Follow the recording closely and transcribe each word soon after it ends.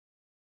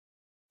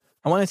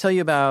I want to tell you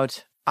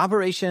about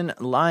Operation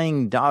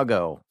Lying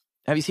Doggo.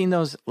 Have you seen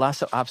those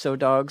Lhasa Apso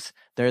dogs?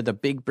 They're the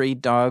big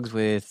breed dogs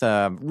with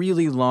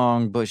really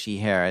long, bushy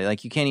hair.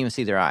 Like, you can't even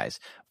see their eyes.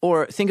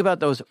 Or think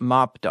about those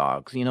mop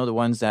dogs, you know, the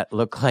ones that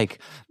look like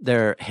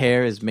their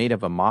hair is made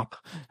of a mop.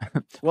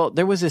 Well,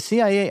 there was a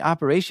CIA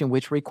operation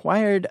which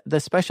required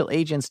the special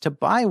agents to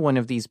buy one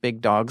of these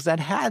big dogs that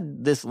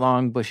had this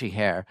long, bushy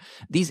hair.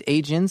 These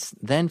agents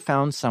then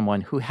found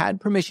someone who had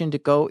permission to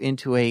go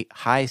into a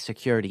high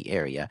security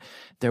area.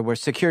 There were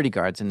security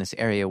guards in this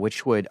area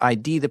which would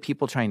ID the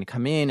people trying to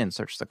come in and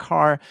search the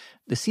car.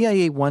 The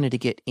CIA wanted to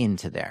get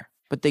into there,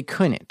 but they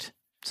couldn't.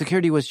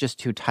 Security was just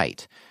too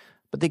tight.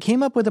 But they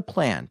came up with a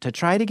plan to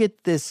try to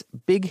get this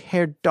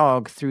big-haired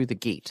dog through the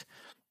gate.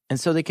 And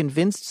so they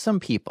convinced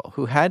some people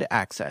who had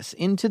access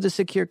into the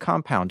secure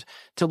compound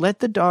to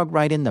let the dog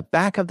ride in the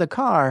back of the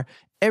car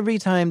every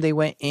time they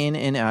went in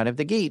and out of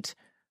the gate.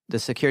 The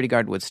security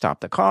guard would stop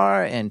the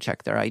car and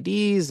check their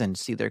IDs and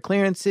see their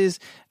clearances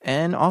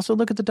and also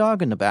look at the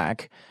dog in the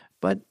back.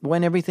 But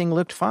when everything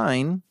looked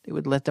fine, they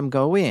would let them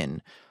go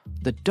in.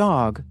 The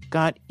dog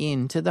got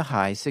into the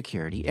high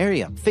security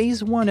area.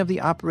 Phase 1 of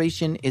the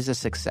operation is a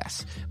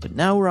success. But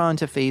now we're on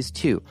to phase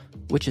 2,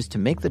 which is to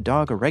make the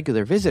dog a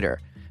regular visitor.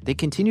 They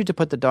continued to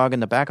put the dog in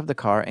the back of the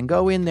car and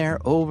go in there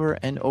over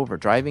and over,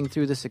 driving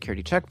through the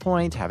security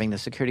checkpoint, having the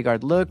security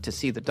guard look to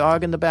see the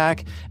dog in the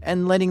back,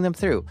 and letting them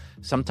through.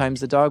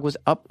 Sometimes the dog was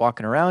up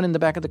walking around in the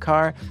back of the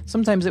car.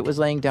 Sometimes it was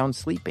laying down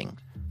sleeping.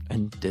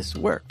 And this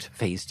worked.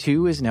 Phase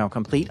 2 is now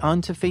complete. On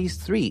to phase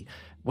 3.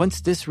 Once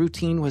this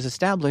routine was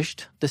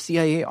established, the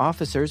CIA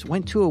officers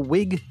went to a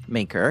wig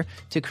maker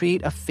to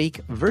create a fake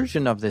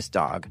version of this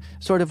dog,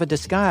 sort of a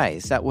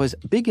disguise that was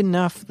big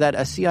enough that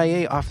a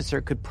CIA officer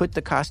could put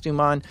the costume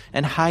on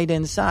and hide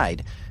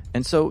inside.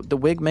 And so the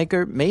wig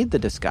maker made the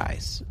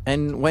disguise.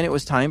 And when it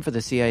was time for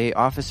the CIA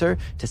officer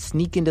to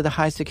sneak into the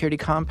high security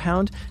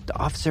compound, the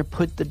officer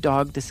put the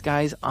dog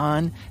disguise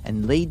on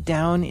and laid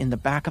down in the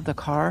back of the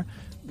car,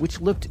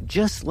 which looked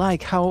just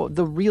like how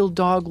the real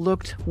dog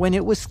looked when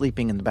it was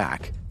sleeping in the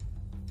back.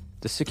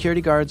 The security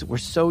guards were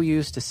so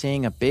used to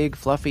seeing a big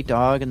fluffy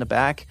dog in the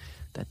back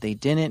that they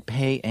didn't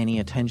pay any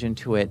attention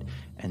to it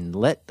and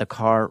let the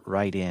car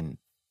right in.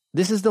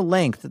 This is the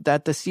length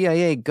that the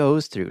CIA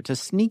goes through to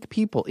sneak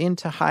people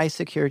into high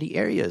security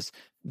areas.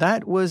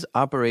 That was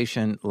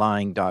Operation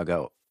Lying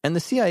Doggo. And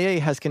the CIA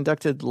has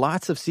conducted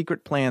lots of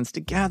secret plans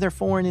to gather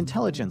foreign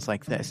intelligence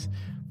like this.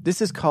 This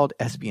is called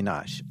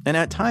espionage, and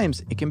at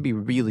times it can be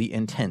really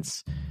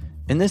intense.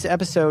 In this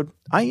episode,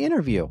 I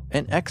interview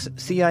an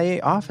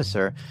ex-CIA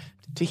officer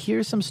to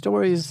hear some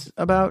stories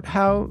about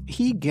how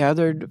he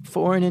gathered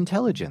foreign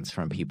intelligence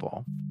from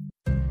people.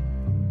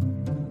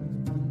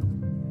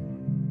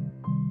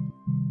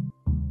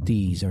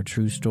 These are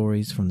true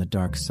stories from the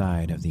dark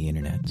side of the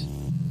internet.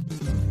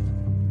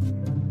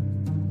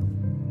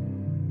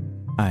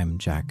 I'm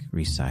Jack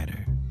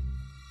Rhysider.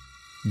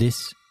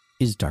 This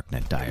is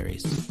Darknet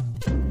Diaries.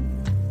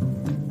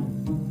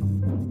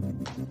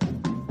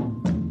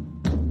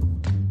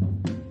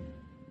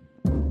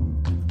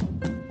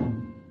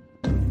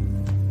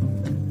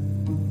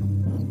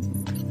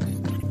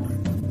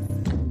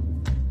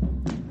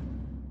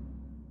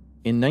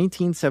 In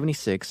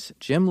 1976,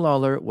 Jim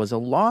Lawler was a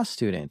law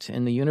student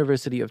in the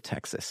University of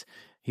Texas.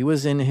 He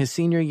was in his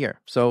senior year,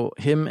 so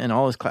him and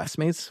all his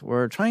classmates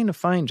were trying to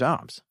find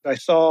jobs. I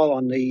saw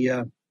on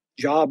the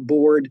job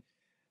board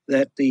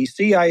that the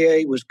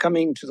CIA was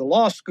coming to the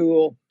law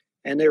school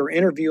and they were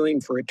interviewing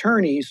for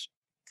attorneys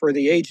for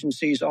the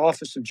agency's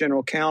Office of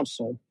General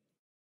Counsel.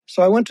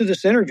 So I went to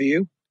this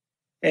interview,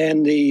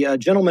 and the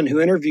gentleman who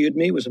interviewed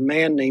me was a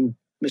man named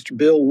Mr.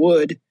 Bill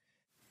Wood.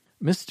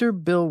 Mr.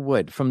 Bill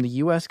Wood from the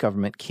U.S.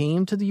 government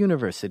came to the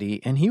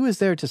university, and he was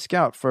there to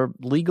scout for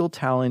legal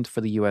talent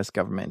for the U.S.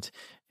 government.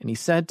 And he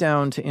sat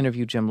down to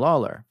interview Jim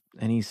Lawler,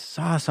 and he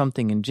saw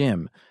something in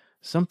Jim,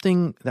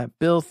 something that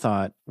Bill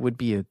thought would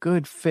be a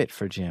good fit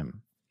for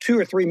Jim. 2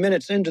 or 3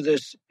 minutes into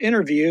this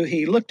interview,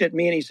 he looked at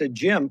me and he said,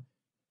 "Jim,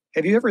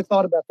 have you ever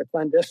thought about the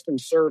clandestine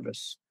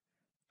service?"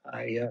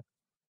 I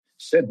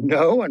said,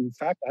 "No. In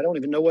fact, I don't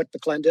even know what the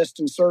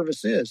clandestine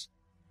service is."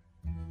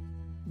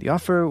 The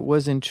offer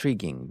was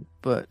intriguing,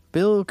 but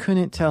Bill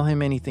couldn't tell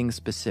him anything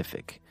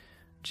specific.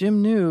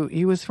 Jim knew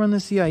he was from the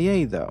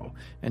CIA, though,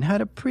 and had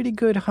a pretty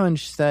good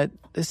hunch that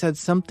this had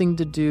something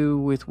to do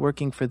with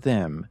working for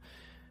them.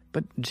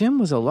 But Jim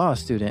was a law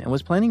student and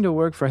was planning to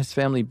work for his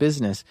family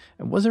business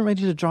and wasn't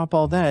ready to drop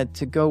all that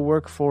to go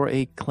work for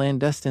a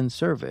clandestine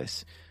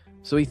service.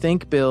 So he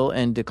thanked Bill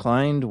and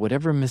declined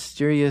whatever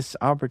mysterious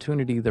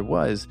opportunity there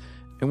was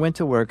and went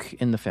to work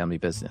in the family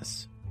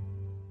business.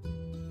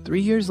 3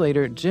 years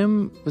later,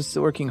 Jim was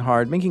working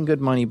hard, making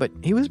good money, but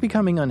he was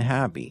becoming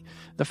unhappy.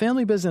 The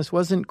family business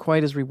wasn't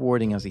quite as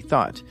rewarding as he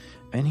thought,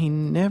 and he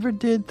never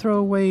did throw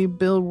away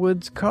Bill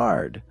Wood's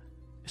card.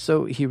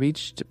 So he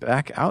reached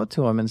back out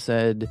to him and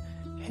said,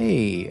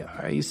 "Hey,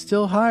 are you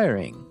still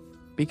hiring?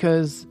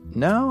 Because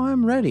now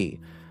I'm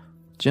ready."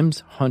 Jim's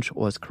hunch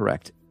was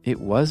correct. It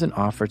was an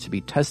offer to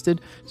be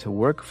tested to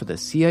work for the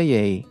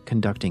CIA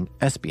conducting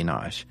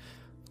espionage.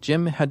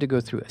 Jim had to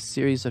go through a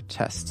series of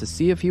tests to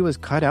see if he was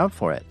cut out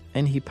for it,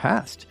 and he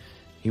passed.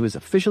 He was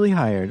officially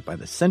hired by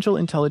the Central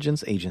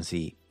Intelligence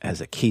Agency as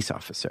a case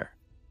officer.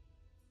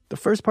 The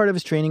first part of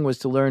his training was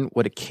to learn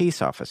what a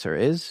case officer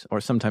is,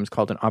 or sometimes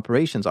called an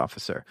operations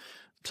officer.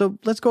 So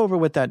let's go over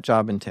what that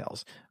job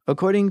entails.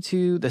 According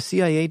to the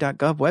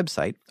CIA.gov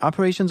website,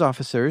 operations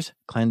officers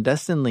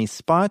clandestinely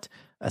spot,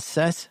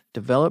 assess,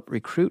 develop,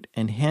 recruit,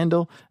 and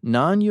handle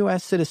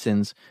non-U.S.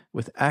 citizens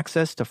with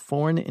access to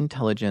foreign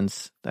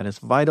intelligence that is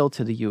vital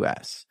to the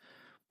U.S.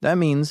 That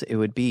means it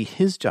would be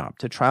his job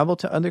to travel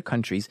to other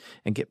countries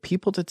and get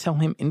people to tell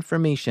him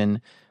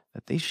information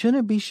that they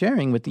shouldn't be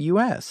sharing with the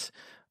U.S.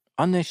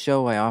 On this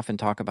show, I often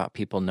talk about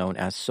people known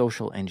as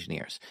social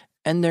engineers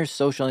and their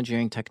social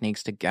engineering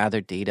techniques to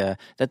gather data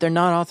that they're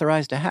not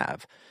authorized to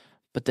have.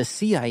 But the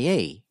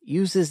CIA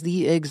uses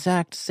the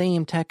exact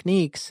same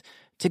techniques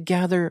to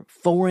gather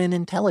foreign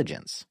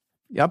intelligence.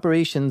 The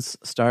operations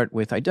start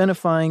with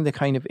identifying the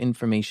kind of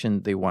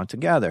information they want to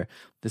gather.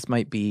 This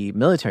might be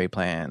military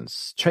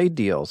plans, trade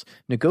deals,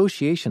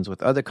 negotiations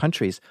with other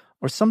countries,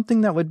 or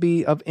something that would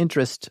be of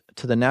interest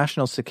to the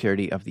national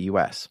security of the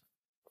U.S.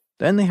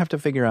 Then they have to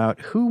figure out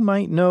who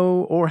might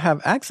know or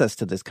have access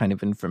to this kind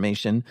of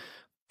information.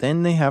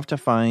 Then they have to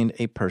find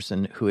a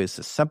person who is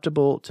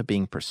susceptible to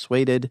being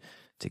persuaded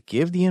to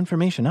give the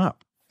information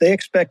up. They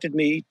expected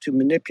me to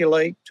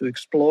manipulate, to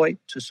exploit,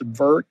 to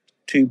subvert,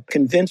 to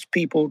convince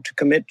people to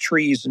commit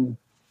treason.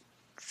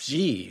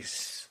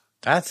 Jeez,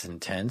 that's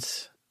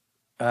intense.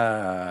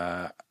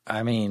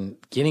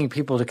 Getting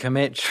people to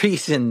commit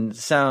treason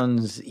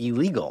sounds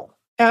illegal.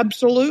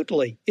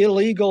 Absolutely.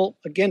 Illegal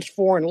against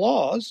foreign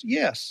laws,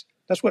 yes.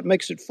 That's what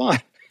makes it fun.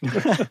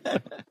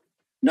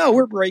 No,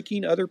 we're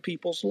breaking other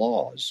people's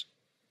laws.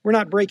 We're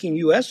not breaking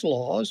U.S.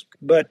 laws,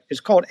 but it's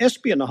called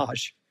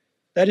espionage.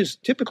 That is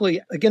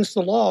typically against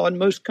the law in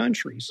most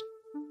countries.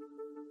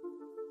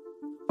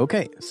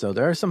 Okay, so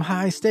there are some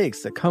high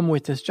stakes that come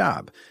with this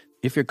job.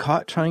 If you're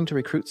caught trying to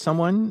recruit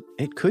someone,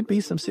 it could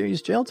be some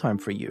serious jail time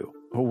for you.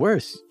 Or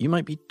worse, you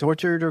might be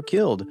tortured or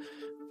killed.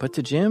 But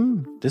to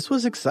Jim, this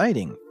was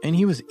exciting, and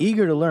he was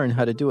eager to learn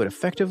how to do it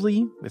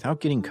effectively without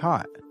getting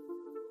caught.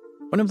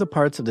 One of the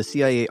parts of the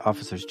CIA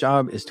officer's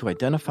job is to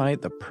identify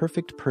the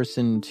perfect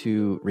person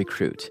to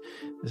recruit.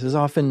 This is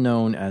often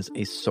known as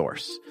a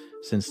source,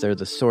 since they're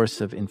the source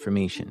of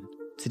information.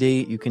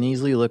 Today, you can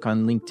easily look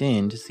on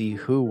LinkedIn to see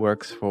who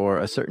works for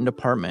a certain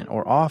department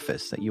or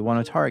office that you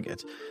want to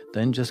target.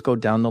 Then just go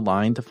down the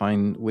line to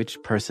find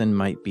which person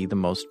might be the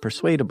most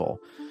persuadable.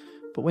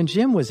 But when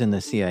Jim was in the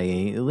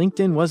CIA,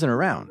 LinkedIn wasn't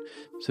around.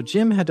 So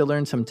Jim had to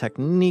learn some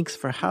techniques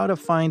for how to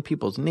find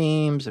people's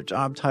names, their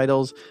job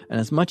titles, and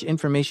as much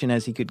information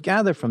as he could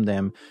gather from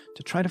them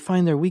to try to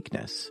find their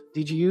weakness.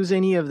 Did you use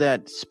any of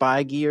that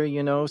spy gear,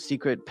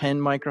 secret pen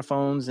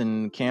microphones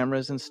and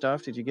cameras and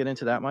stuff? Did you get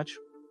into that much?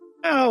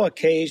 Oh,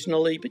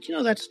 occasionally. But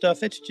that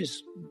stuff, it's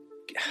just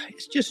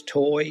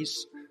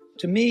toys.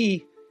 To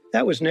me,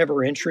 that was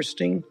never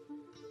interesting.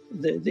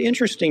 The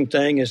interesting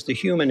thing is the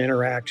human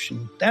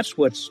interaction. That's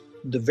what's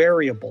the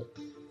variable.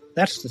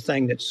 That's the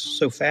thing that's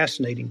so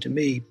fascinating to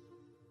me.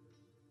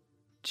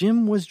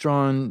 Jim was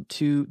drawn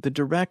to the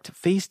direct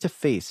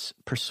face-to-face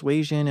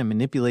persuasion and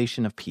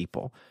manipulation of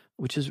people,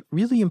 which is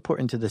really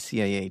important to the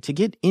CIA. To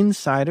get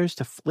insiders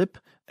to flip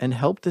and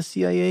help the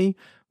CIA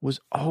was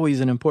always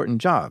an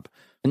important job.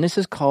 And this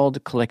is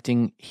called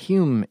collecting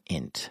human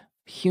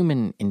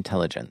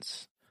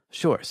intelligence.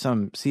 Sure,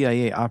 some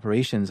CIA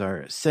operations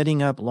are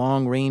setting up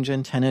long-range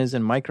antennas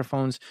and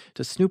microphones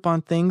to snoop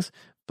on things,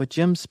 but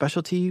Jim's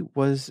specialty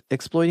was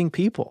exploiting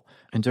people.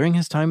 And during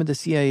his time at the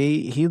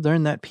CIA, he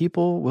learned that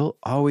people will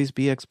always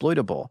be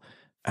exploitable.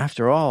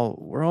 After all,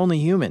 we're only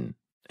human,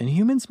 and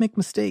humans make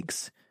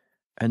mistakes.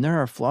 And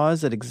there are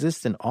flaws that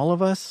exist in all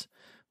of us,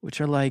 which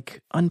are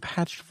like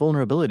unpatched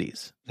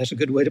vulnerabilities. That's a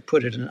good way to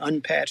put it, an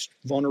unpatched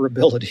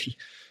vulnerability.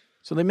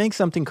 So they make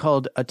something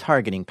called a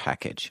targeting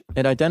package.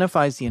 It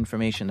identifies the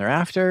information they're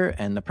after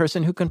and the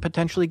person who can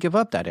potentially give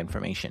up that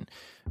information.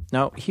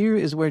 Now, here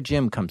is where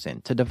Jim comes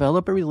in to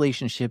develop a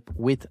relationship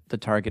with the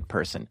target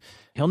person.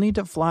 He'll need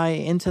to fly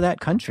into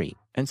that country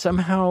and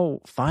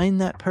somehow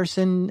find that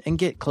person and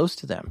get close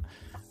to them.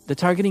 The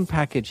targeting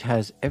package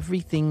has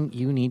everything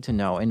you need to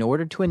know in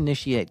order to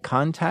initiate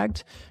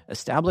contact,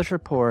 establish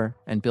rapport,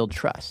 and build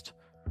trust.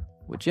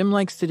 What Jim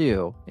likes to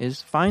do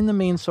is find the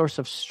main source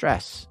of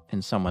stress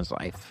in someone's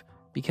life,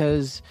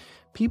 because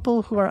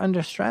people who are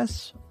under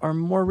stress are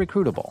more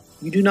recruitable.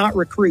 You do not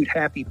recruit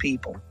happy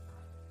people.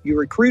 You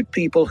recruit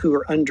people who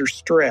are under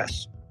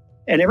stress.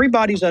 And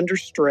everybody's under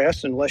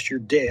stress unless you're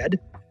dead.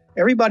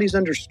 Everybody's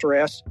under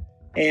stress.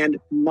 And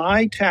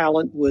my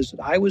talent was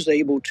I was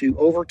able to,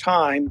 over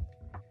time,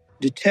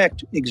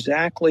 detect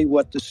exactly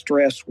what the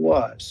stress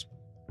was.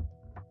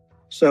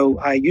 So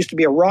I used to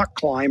be a rock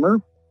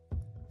climber.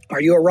 Are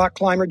you a rock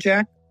climber,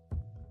 Jack?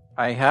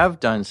 I have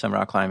done some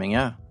rock climbing,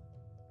 yeah.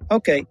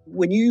 Okay,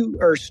 when you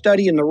are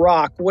studying the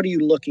rock, what are you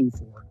looking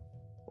for?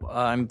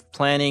 I'm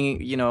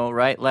planning,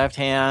 right, left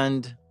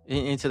hand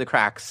into the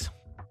cracks.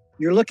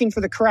 You're looking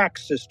for the crack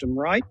system,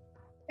 right?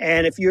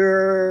 And if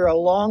you're a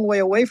long way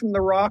away from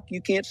the rock,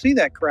 you can't see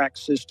that crack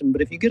system.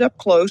 But if you get up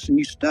close and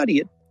you study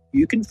it,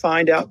 you can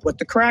find out what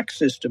the crack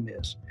system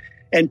is.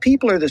 And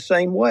people are the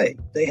same way.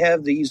 They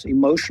have these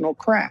emotional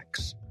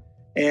cracks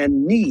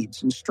and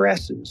needs and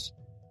stresses,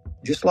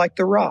 just like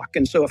the rock.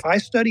 And so if I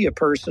study a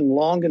person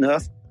long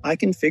enough, I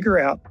can figure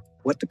out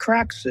what the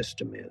crack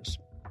system is.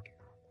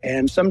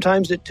 And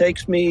sometimes it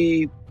takes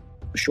me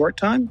a short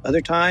time.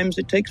 Other times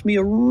it takes me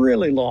a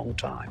really long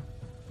time.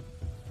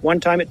 One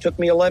time it took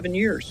me 11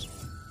 years.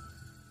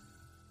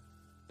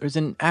 There's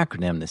an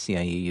acronym the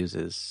CIA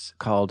uses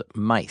called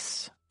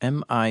MICE,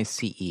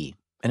 M-I-C-E,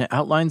 and it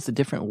outlines the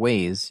different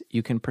ways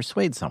you can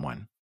persuade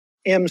someone.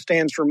 M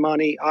stands for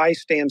money. I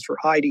stands for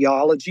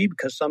ideology,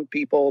 because some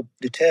people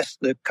detest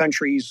the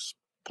country's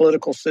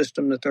political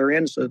system that they're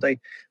in, so they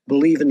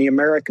believe in the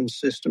American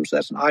system. So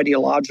that's an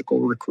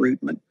ideological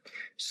recruitment.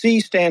 C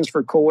stands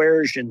for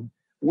coercion.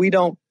 We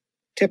don't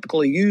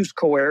typically use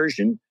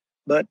coercion,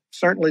 but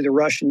certainly the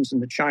Russians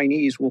and the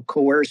Chinese will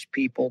coerce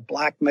people,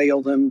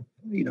 blackmail them,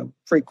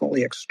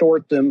 frequently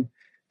extort them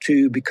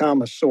to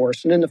become a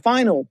source. And then the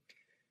final,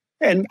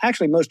 and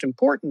actually most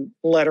important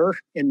letter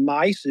in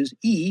MICE is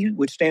E,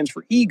 which stands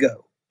for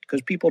ego,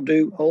 because people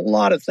do a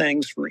lot of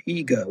things for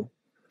ego.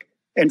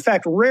 In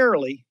fact,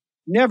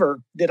 never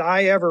did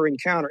I ever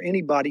encounter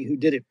anybody who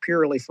did it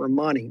purely for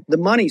money. The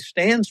money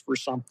stands for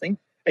something.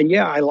 And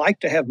yeah, I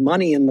like to have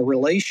money in the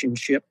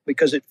relationship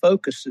because it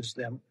focuses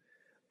them.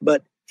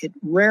 But it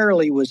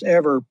rarely was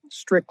ever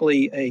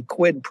strictly a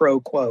quid pro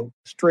quo,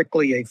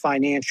 strictly a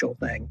financial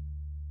thing.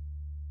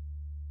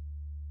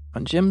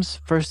 On Jim's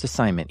first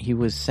assignment, he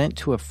was sent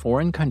to a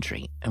foreign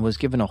country and was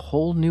given a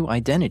whole new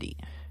identity.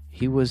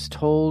 He was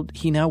told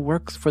he now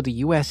works for the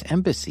U.S.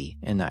 Embassy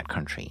in that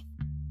country.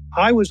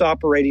 I was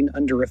operating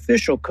under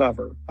official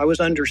cover. I was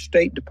under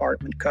State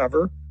Department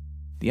cover.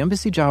 The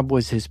embassy job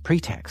was his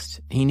pretext.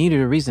 He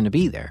needed a reason to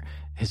be there.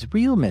 His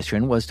real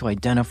mission was to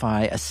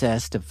identify,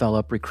 assess,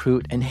 develop,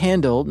 recruit, and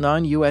handle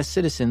non-U.S.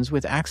 citizens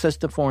with access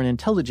to foreign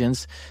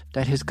intelligence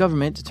that his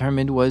government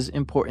determined was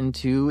important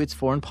to its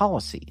foreign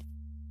policy.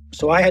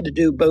 So I had to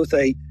do both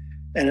an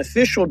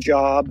official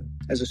job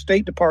as a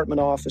State Department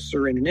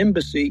officer in an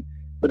embassy,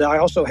 but I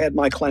also had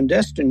my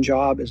clandestine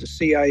job as a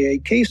CIA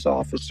case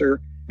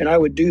officer, and I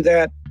would do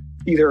that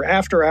either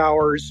after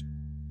hours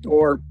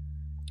or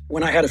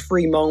when I had a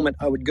free moment,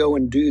 I would go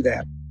and do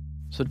that.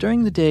 So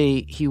during the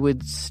day, he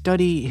would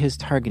study his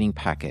targeting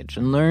package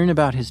and learn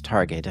about his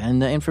target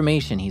and the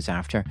information he's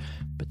after.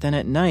 But then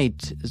at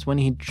night is when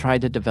he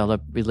tried to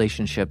develop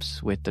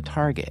relationships with the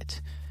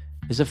target.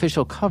 His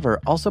official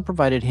cover also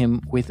provided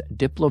him with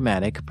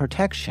diplomatic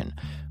protection,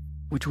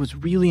 which was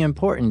really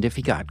important if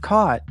he got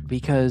caught,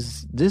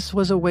 because this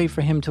was a way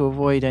for him to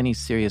avoid any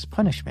serious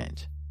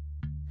punishment.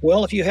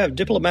 Well, if you have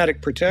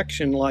diplomatic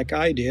protection like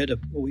I did,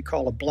 what we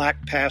call a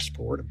black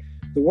passport,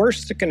 the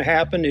worst that can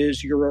happen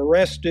is you're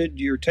arrested,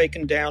 you're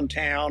taken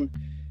downtown,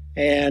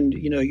 and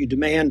you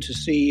demand to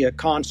see a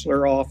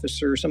consular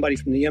officer, somebody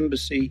from the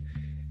embassy,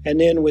 and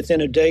then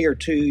within a day or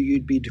two,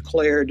 you'd be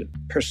declared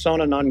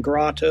persona non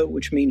grata,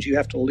 which means you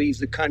have to leave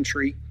the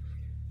country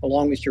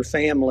along with your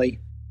family.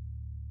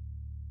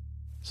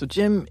 So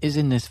Jim is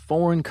in this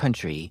foreign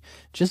country,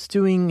 just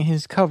doing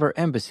his cover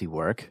embassy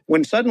work.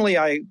 When suddenly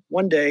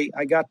one day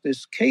I got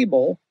this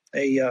cable,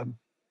 a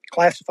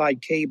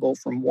classified cable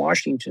from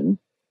Washington,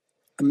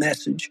 a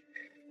message,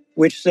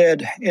 which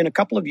said in a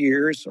couple of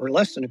years, or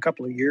less than a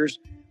couple of years,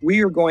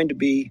 we are going to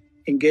be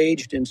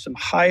engaged in some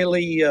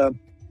highly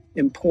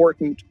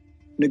important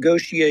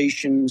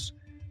negotiations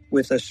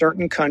with a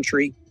certain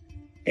country.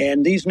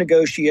 And these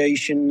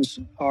negotiations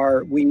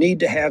we need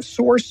to have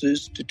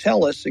sources to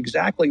tell us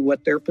exactly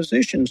what their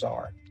positions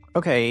are.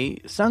 Okay,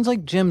 sounds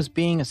like Jim's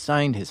being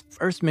assigned his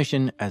first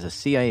mission as a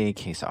CIA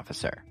case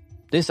officer.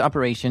 This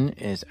operation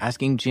is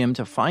asking Jim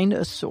to find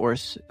a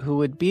source who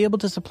would be able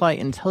to supply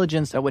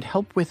intelligence that would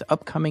help with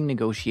upcoming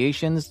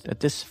negotiations that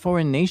this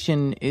foreign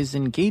nation is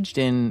engaged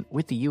in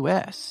with the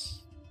U.S.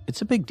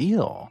 It's a big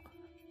deal.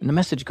 And the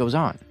message goes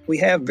on. We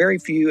have very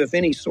few, if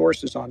any,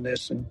 sources on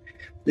this, and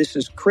this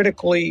is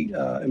critically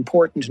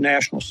important to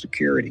national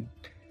security.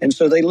 And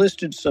so they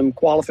listed some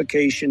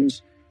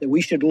qualifications that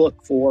we should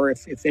look for.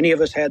 If any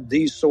of us had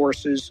these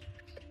sources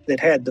that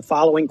had the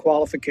following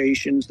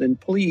qualifications, then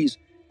please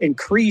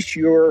increase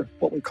your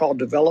what we call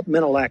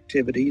developmental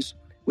activities,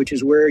 which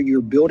is where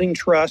you're building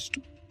trust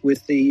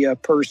with the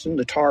person,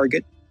 the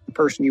target, the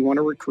person you want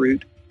to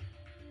recruit.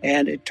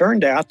 And it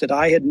turned out that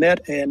I had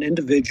met an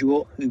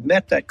individual who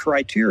met that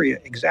criteria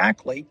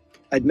exactly.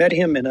 I'd met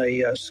him in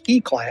a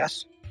ski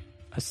class.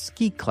 A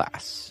ski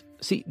class.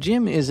 See,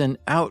 Jim is an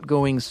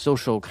outgoing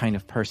social kind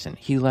of person.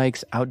 He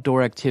likes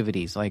outdoor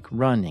activities like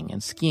running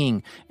and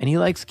skiing, and he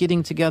likes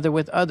getting together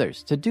with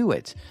others to do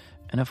it.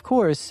 And of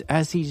course,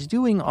 as he's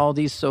doing all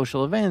these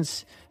social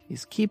events,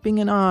 he's keeping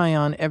an eye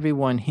on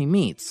everyone he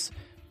meets,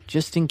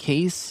 just in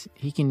case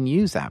he can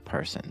use that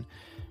person.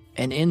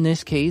 And in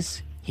this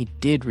case, he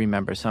did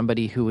remember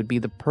somebody who would be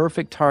the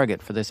perfect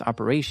target for this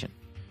operation.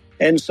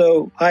 And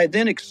so I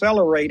then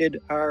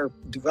accelerated our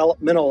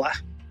developmental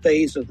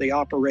phase of the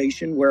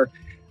operation where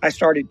I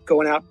started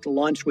going out to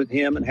lunch with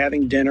him and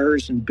having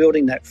dinners and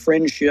building that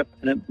friendship.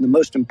 And the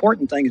most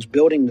important thing is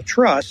building the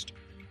trust.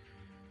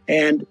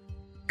 And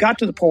got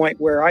to the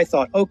point where I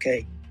thought,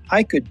 okay,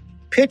 I could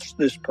pitch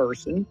this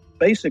person,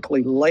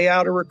 basically lay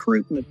out a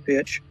recruitment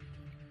pitch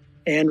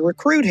and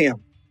recruit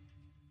him.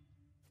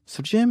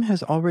 So Jim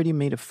has already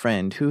made a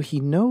friend who he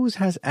knows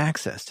has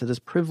access to this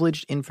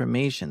privileged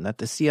information that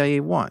the CIA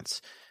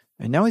wants.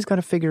 And now he's got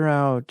to figure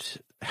out,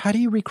 how do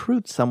you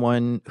recruit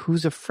someone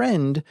who's a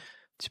friend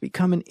to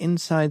become an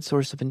inside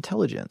source of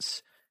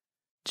intelligence?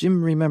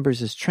 Jim remembers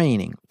his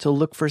training to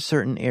look for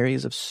certain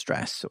areas of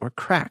stress or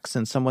cracks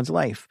in someone's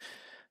life.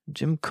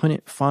 Jim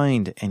couldn't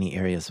find any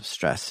areas of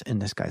stress in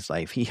this guy's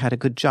life. He had a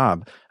good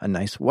job, a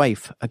nice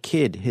wife, a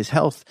kid, his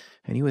health,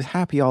 and he was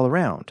happy all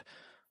around.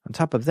 On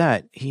top of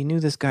that, he knew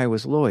this guy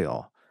was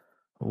loyal.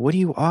 What do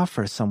you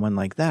offer someone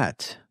like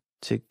that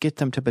to get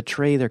them to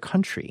betray their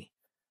country?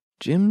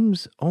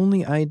 Jim's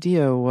only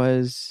idea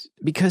was,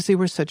 because they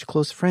were such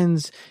close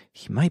friends,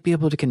 he might be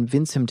able to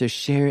convince him to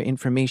share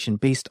information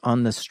based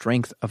on the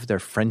strength of their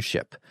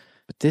friendship.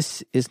 But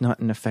this is not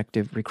an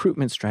effective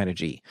recruitment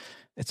strategy.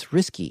 It's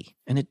risky,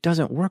 and it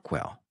doesn't work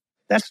well.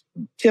 That's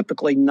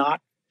typically not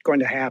going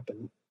to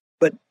happen.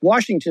 But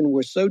Washington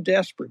was so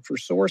desperate for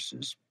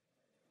sources,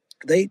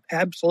 they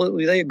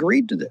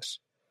agreed to this.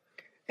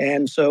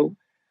 And so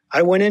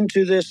I went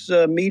into this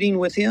meeting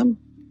with him,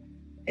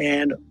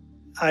 and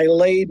I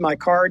laid my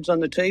cards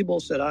on the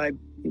table, said,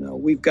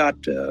 we've got,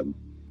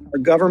 our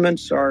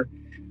governments are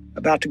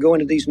about to go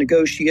into these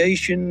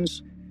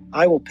negotiations.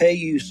 I will pay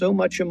you so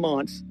much a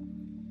month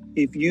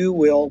if you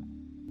will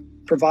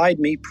provide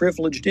me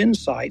privileged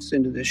insights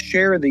into this,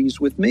 share these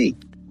with me.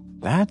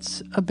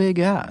 That's a big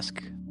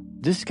ask.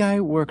 This guy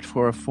worked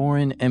for a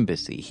foreign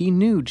embassy. He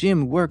knew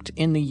Jim worked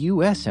in the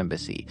U.S.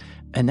 embassy.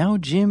 And now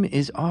Jim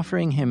is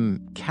offering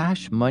him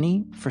cash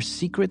money for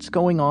secrets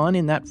going on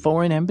in that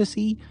foreign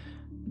embassy?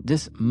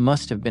 This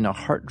must have been a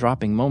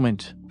heart-dropping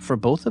moment for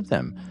both of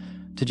them.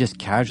 To just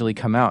casually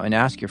come out and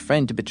ask your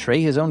friend to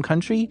betray his own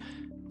country?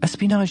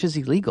 Espionage is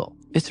illegal.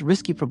 It's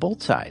risky for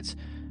both sides.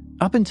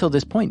 Up until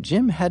this point,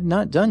 Jim had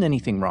not done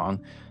anything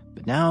wrong.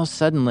 But now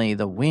suddenly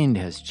the wind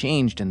has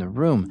changed in the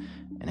room,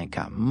 and it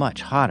got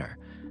much hotter.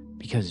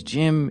 Because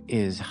Jim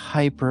is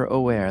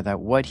hyper-aware that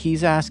what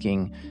he's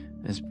asking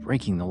is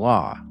breaking the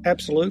law.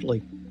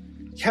 Absolutely.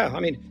 Yeah,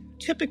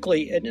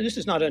 typically, and this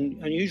is not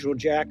unusual,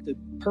 Jack, the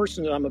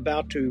person that I'm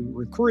about to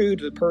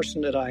recruit, the person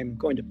that I'm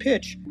going to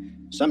pitch,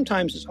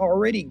 sometimes is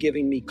already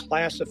giving me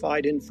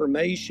classified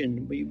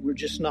information. We're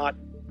just not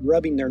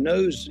rubbing their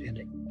nose in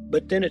it.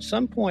 But then at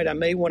some point, I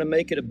may want to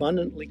make it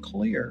abundantly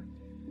clear.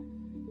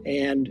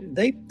 And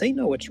they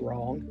know it's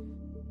wrong.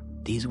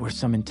 These were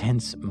some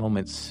intense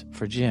moments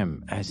for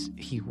Jim as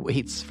he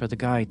waits for the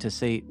guy to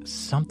say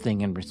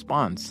something in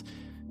response.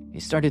 He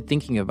started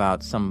thinking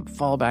about some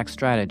fallback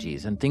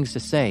strategies and things to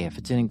say if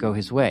it didn't go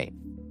his way.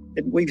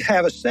 We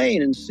have a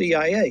saying in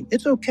CIA,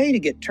 it's okay to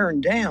get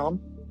turned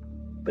down,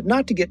 but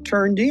not to get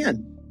turned in.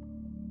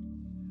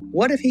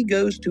 What if he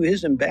goes to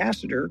his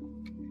ambassador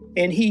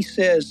and he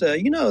says,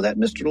 that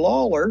Mr.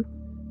 Lawler,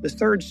 the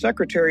third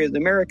secretary of the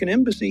American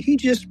embassy, he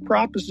just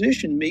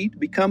propositioned me to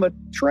become a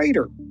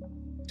traitor,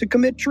 to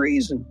commit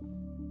treason.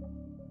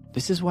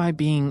 This is why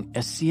being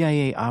a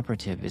CIA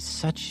operative is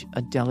such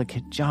a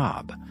delicate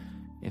job.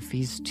 If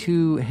he's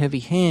too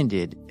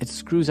heavy-handed, it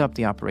screws up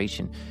the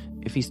operation.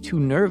 If he's too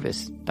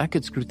nervous, that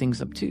could screw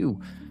things up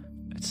too.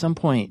 At some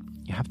point,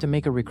 you have to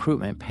make a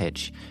recruitment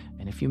pitch,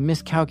 and if you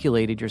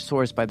miscalculated your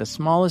source by the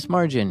smallest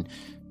margin,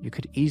 you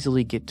could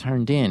easily get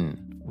turned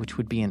in, which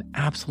would be an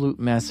absolute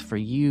mess for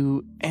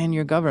you and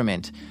your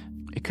government.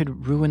 It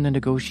could ruin the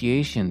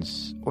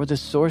negotiations, or the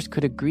source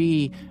could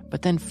agree,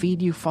 but then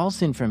feed you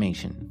false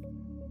information.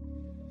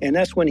 And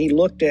that's when he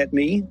looked at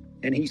me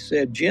and he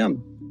said,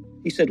 Jim,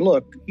 he said,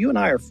 look, you and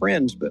I are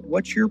friends, but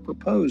what you're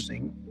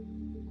proposing,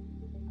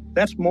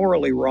 that's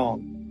morally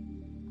wrong.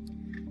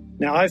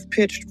 Now, I've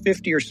pitched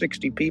 50 or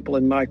 60 people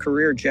in my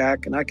career,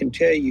 Jack, and I can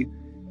tell you,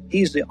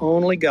 he's the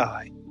only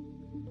guy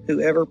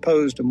who ever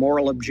posed a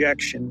moral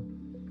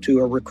objection to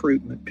a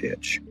recruitment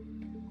pitch.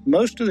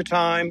 Most of the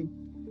time,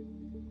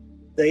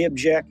 they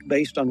object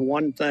based on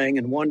one thing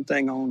and one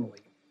thing only,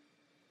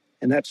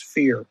 and that's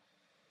fear.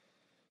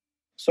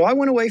 So I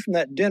went away from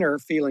that dinner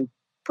feeling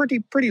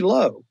pretty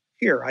low.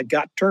 Here, I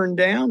got turned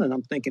down, and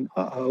I'm thinking,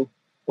 uh-oh,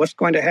 what's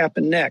going to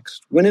happen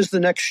next? When is the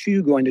next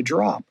shoe going to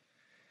drop?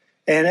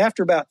 And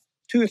after about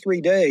 2 or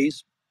 3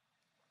 days,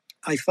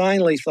 I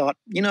finally thought,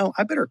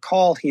 I better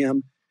call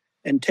him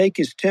and take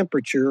his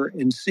temperature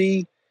and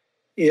see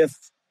if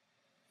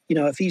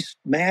he's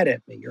mad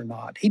at me or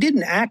not. He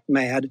didn't act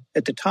mad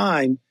at the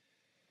time,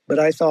 but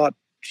I thought,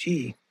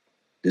 gee,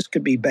 this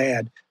could be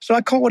bad. So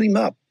I called him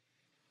up.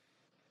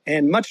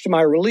 And much to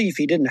my relief,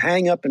 he didn't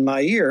hang up in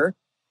my ear.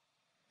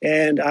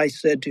 And I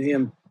said to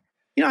him,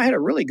 I had a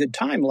really good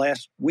time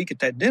last week at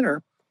that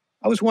dinner.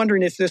 I was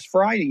wondering if this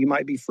Friday you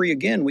might be free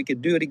again. We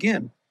could do it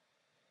again.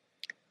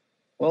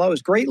 Well, I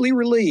was greatly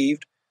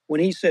relieved when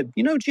he said,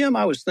 Jim,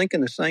 I was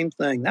thinking the same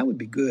thing. That would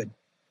be good.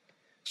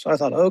 So I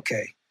thought,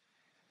 okay,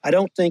 I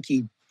don't think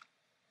he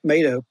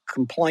made a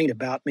complaint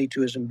about me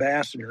to his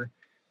ambassador.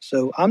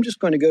 So I'm just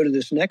going to go to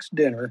this next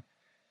dinner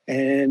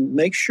and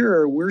make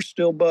sure we're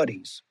still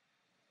buddies.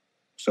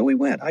 So we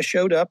went. I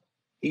showed up.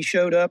 He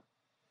showed up.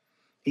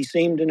 He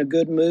seemed in a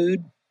good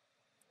mood.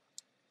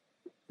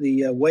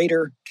 The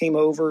waiter came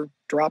over,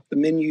 dropped the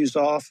menus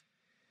off,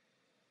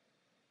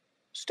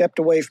 stepped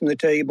away from the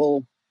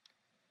table,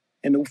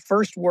 and the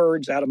first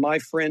words out of my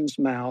friend's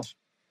mouth,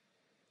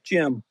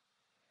 "Jim,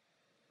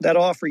 that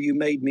offer you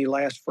made me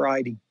last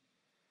Friday,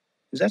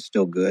 is that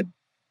still good?"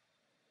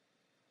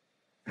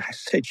 I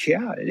said,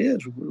 "Yeah, it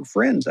is. We're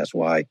friends. That's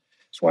why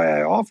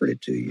I offered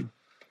it to you."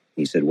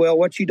 He said, "Well,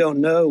 what you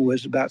don't know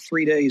was about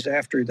 3 days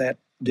after that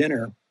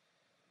dinner,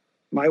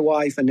 my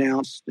wife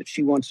announced that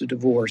she wants a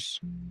divorce,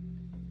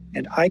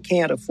 and I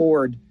can't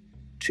afford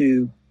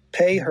to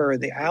pay her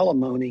the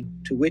alimony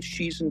to which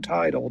she's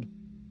entitled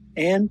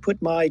and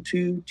put my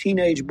 2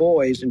 teenage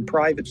boys in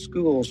private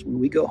schools when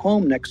we go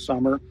home next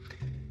summer,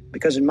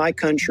 because in my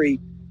country,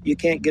 you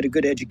can't get a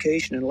good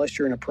education unless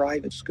you're in a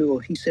private school."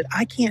 He said,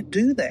 "I can't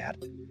do that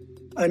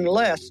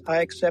unless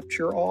I accept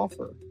your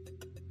offer.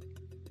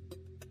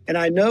 And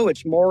I know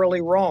it's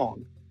morally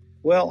wrong."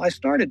 Well, I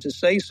started to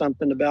say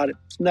something about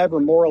it's never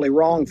morally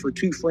wrong for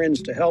 2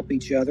 friends to help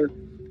each other.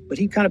 But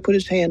he kind of put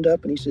his hand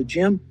up and he said,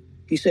 "Jim,"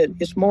 he said,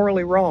 "it's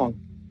morally wrong,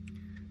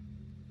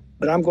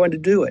 but I'm going to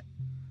do it."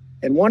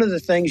 And one of the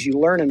things you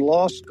learn in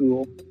law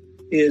school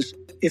is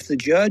if the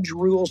judge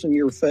rules in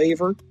your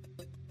favor,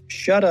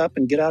 shut up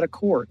and get out of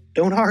court.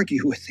 Don't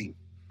argue with him.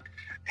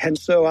 And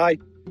so I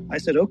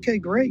said, "Okay,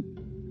 great."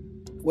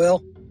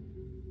 Well,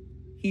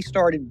 he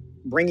started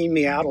bringing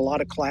me out a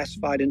lot of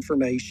classified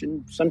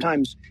information.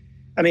 Sometimes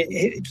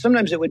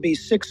it would be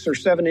 6 or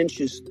 7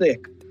 inches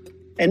thick.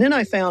 And then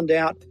I found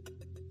out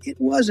it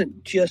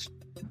wasn't just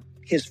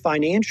his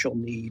financial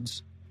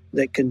needs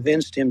that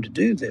convinced him to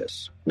do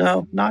this.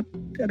 No,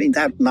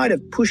 that might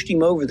have pushed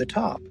him over the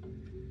top.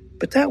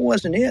 But that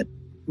wasn't it,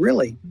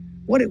 really.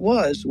 What it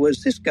was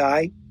this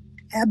guy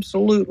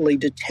absolutely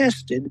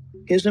detested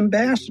his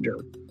ambassador.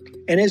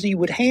 And as he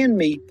would hand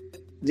me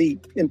the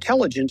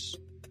intelligence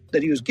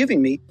that he was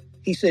giving me,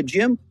 he said,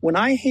 "Jim, when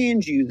I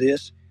hand you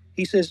this,"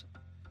 he says,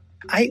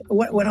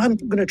 what I'm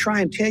going to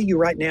try and tell you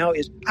right now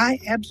is I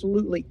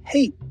absolutely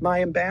hate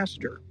my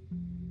ambassador.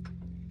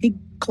 He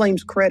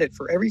claims credit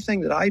for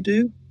everything that I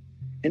do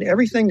and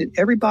everything that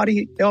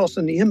everybody else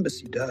in the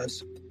embassy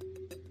does.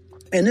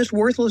 And this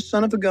worthless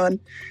son of a gun,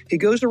 he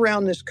goes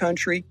around this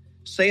country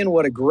saying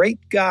what a great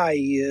guy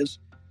he is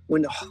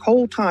when the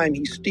whole time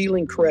he's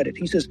stealing credit.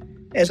 He says,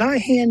 "As I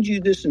hand you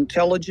this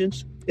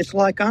intelligence, it's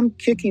like I'm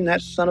kicking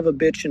that son of a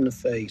bitch in the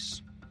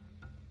face."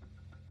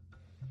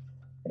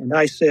 And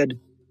I said,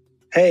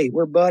 "Hey,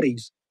 we're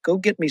buddies. Go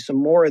get me some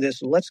more of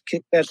this and let's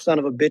kick that son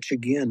of a bitch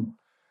again."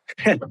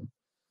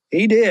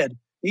 He did.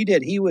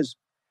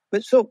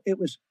 But so it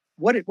was,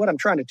 what I'm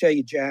trying to tell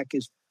you, Jack,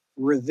 is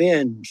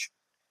revenge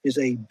is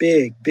a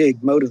big,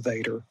 big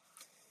motivator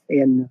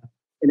in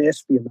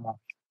espionage.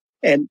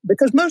 And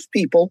because most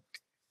people,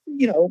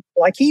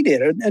 like he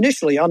did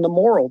initially on the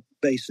moral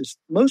basis,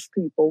 most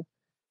people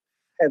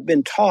have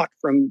been taught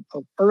from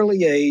an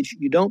early age,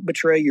 you don't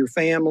betray your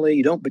family,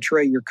 you don't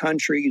betray your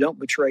country, you don't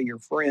betray your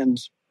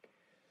friends.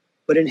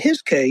 But in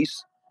his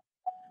case,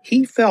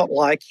 he felt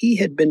like he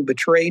had been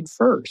betrayed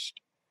first.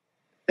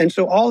 And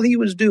so all he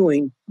was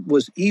doing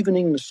was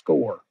evening the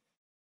score.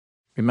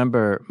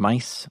 Remember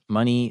mice,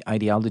 money,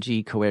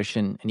 ideology,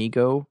 coercion, and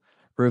ego?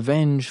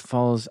 Revenge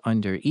falls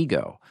under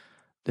ego.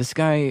 This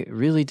guy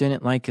really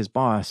didn't like his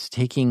boss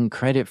taking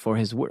credit for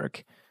his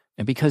work.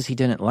 And because he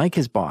didn't like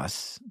his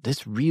boss,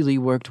 this really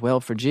worked well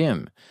for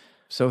Jim.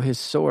 So his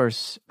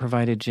source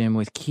provided Jim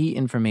with key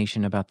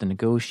information about the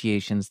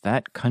negotiations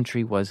that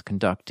country was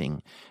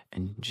conducting.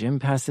 And Jim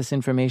passed this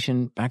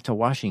information back to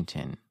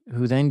Washington,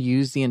 who then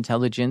used the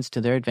intelligence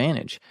to their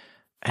advantage.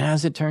 And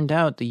as it turned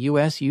out, the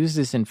U.S. used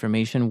this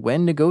information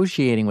when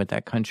negotiating with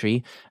that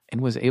country and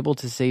was able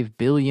to save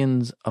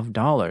billions of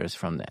dollars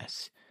from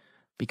this.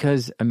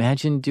 Because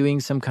imagine doing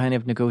some kind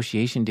of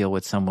negotiation deal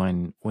with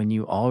someone when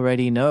you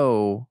already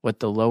know what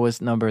the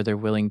lowest number they're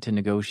willing to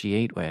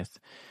negotiate with.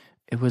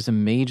 It was a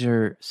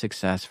major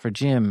success for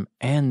Jim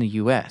and the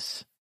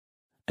U.S.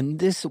 And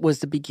this was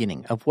the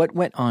beginning of what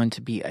went on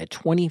to be a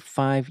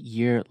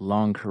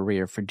 25-year-long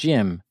career for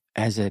Jim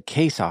as a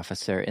case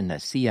officer in the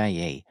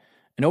CIA.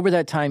 And over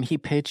that time, he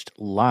pitched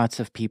lots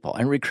of people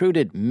and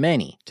recruited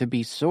many to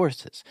be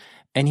sources.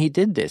 And he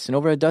did this in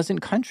over a dozen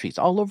countries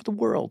all over the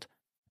world.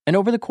 And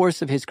over the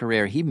course of his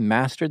career, he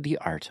mastered the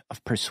art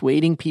of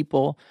persuading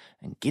people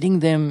and getting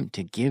them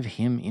to give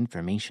him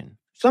information.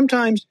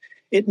 Sometimes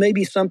it may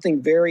be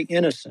something very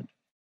innocent.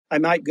 I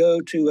might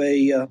go to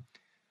a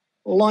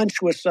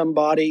lunch with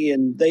somebody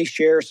and they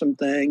share some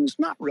things,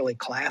 not really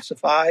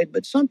classified,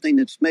 but something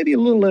that's maybe a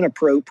little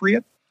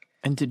inappropriate.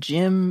 And to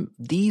Jim,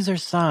 these are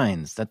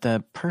signs that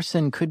the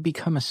person could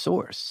become a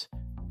source.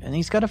 And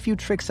he's got a few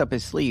tricks up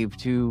his sleeve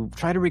to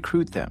try to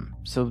recruit them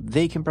so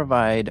they can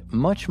provide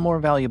much more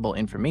valuable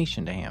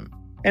information to him.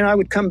 And I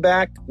would come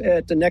back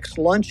at the next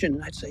luncheon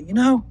and I'd say,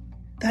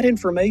 that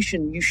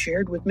information you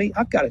shared with me,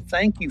 I've got to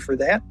thank you for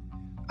that.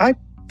 I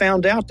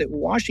found out that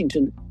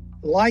Washington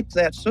liked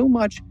that so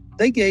much,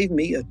 they gave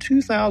me a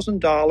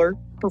 $2,000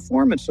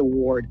 performance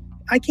award.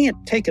 I can't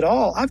take it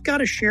all. I've got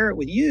to share it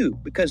with you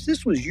because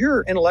this was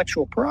your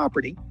intellectual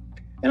property.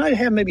 And I'd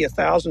have maybe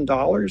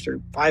 $1,000 or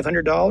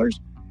 $500,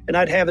 and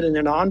I'd have it in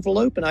an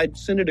envelope, and I'd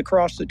send it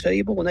across the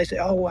table. And they say,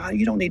 "Oh, wow,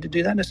 you don't need to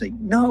do that." And I say,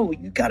 "No,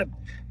 you got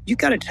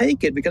to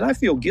take it because I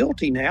feel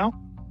guilty now.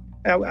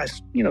 I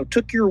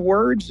took your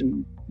words,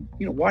 and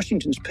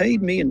Washington's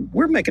paid me, and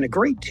we're making a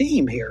great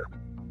team here.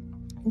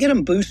 Get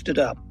them boosted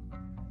up."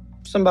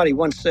 Somebody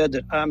once said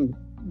that I'm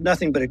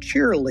nothing but a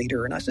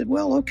cheerleader, and I said,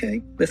 "Well,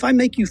 okay. If I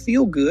make you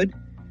feel good,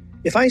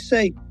 if I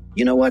say,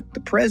 you know what, the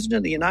President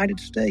of the United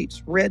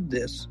States read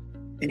this,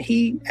 and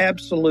he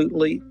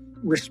absolutely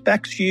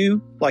respects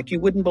you like you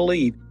wouldn't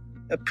believe,"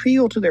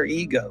 appeal to their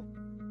ego.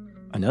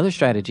 Another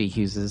strategy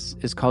he uses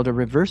is called a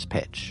reverse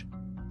pitch.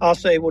 I'll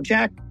say, "Well,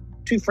 Jack,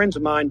 two friends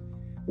of mine,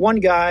 one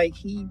guy,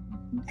 he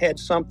had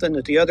something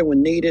that the other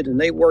one needed, and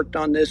they worked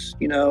on this,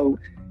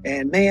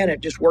 and man,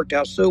 it just worked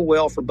out so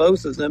well for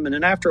both of them. And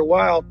then after a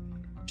while,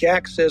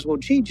 Jack says, well,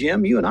 gee,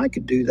 Jim, you and I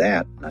could do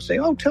that." And I say,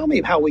 "Oh, tell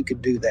me how we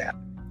could do that."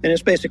 And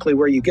it's basically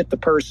where you get the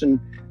person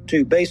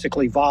to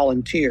basically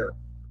volunteer.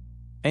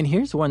 And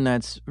here's one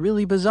that's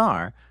really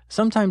bizarre.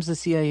 Sometimes the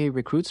CIA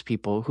recruits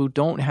people who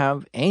don't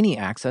have any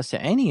access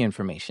to any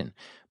information,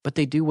 but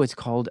they do what's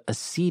called a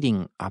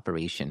seeding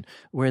operation,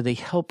 where they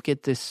help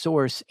get this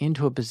source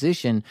into a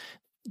position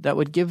that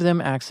would give them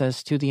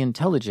access to the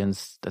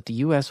intelligence that the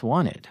U.S.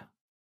 wanted.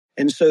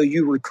 And so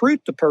you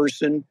recruit the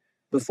person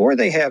before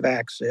they have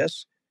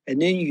access,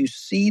 and then you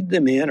seed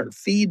them in or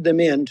feed them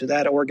into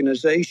that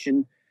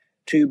organization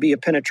to be a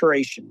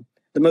penetration.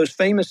 The most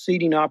famous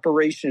seeding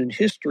operation in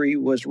history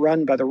was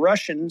run by the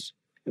Russians.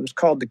 It was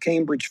called the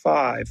Cambridge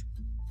Five.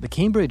 The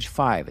Cambridge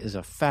Five is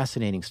a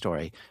fascinating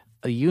story.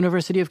 The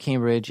University of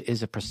Cambridge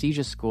is a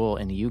prestigious school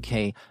in the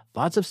UK.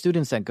 Lots of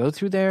students that go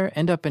through there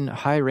end up in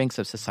high ranks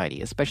of society,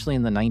 especially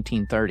in the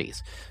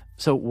 1930s.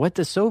 So what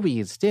the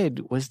Soviets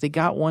did was they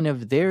got one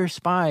of their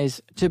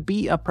spies to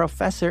be a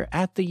professor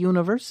at the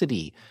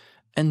university.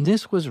 And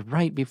this was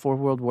right before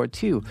World War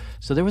II.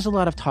 So there was a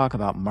lot of talk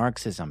about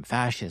Marxism,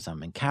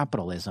 fascism, and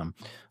capitalism.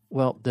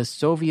 Well, the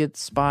Soviet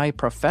spy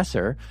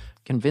professor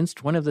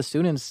convinced one of the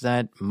students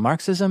that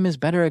Marxism is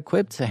better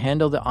equipped to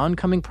handle the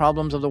oncoming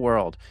problems of the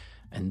world.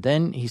 And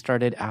then he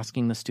started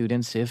asking the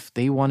students if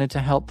they wanted to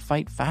help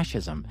fight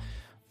fascism.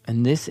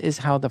 And this is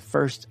how the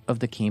first of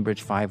the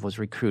Cambridge Five was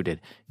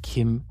recruited,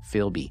 Kim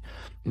Philby.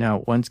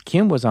 Now, once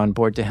Kim was on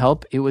board to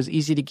help, it was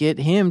easy to get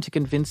him to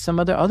convince some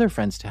of their other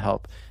friends to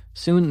help.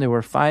 Soon, there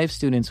were 5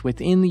 students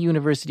within the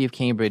University of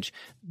Cambridge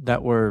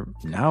that were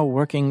now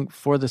working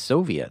for the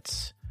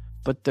Soviets.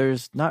 But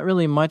there's not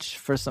really much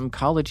for some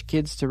college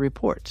kids to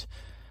report.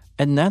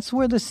 And that's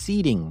where the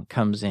seeding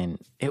comes in.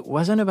 It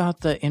wasn't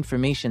about the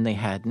information they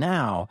had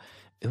now.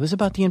 It was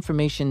about the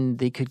information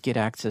they could get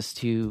access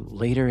to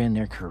later in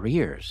their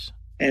careers.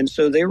 And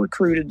so they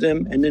recruited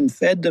them and then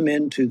fed them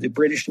into the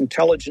British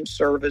Intelligence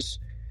Service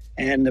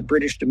and the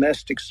British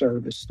Domestic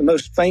Service. The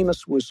most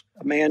famous was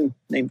a man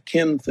named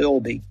Kim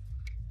Philby.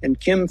 And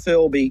Kim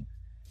Philby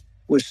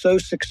was so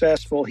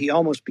successful, he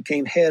almost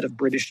became head of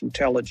British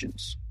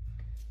intelligence.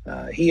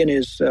 He and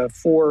his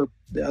the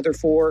other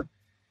four,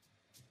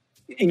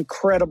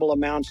 incredible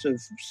amounts of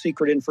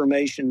secret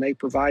information they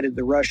provided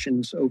the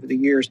Russians over the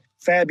years.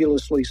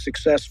 Fabulously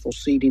successful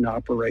seeding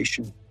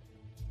operation.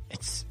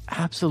 It's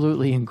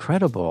absolutely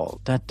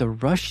incredible that the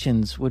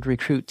Russians would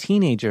recruit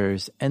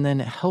teenagers and then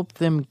help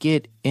them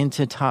get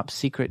into top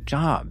secret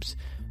jobs.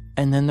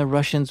 And then the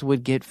Russians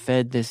would get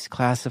fed this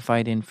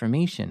classified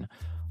information,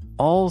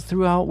 all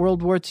throughout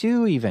World War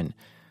II even.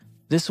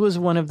 This was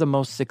one of the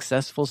most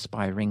successful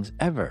spy rings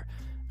ever.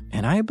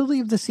 And I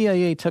believe the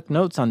CIA took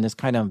notes on this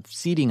kind of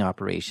seeding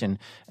operation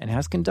and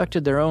has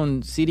conducted their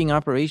own seeding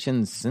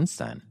operations since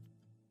then.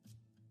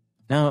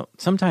 Now,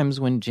 sometimes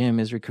when Jim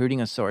is recruiting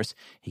a source,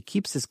 he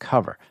keeps his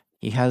cover.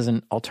 He has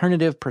an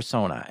alternative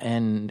persona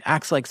and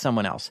acts like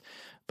someone else.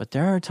 But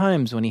there are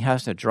times when he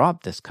has to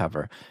drop this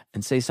cover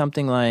and say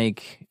something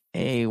like,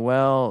 hey,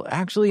 well,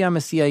 actually, I'm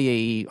a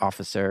CIA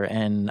officer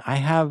and I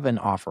have an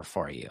offer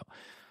for you.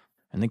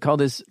 And they call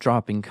this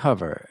dropping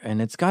cover.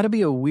 And it's got to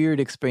be a weird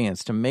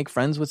experience to make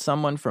friends with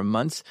someone for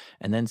months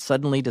and then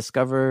suddenly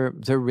discover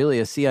they're really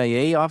a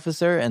CIA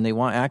officer and they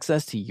want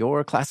access to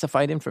your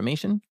classified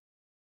information.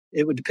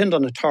 It would depend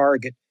on the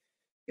target.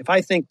 If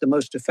I think the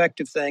most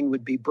effective thing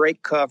would be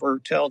break cover,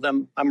 tell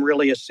them I'm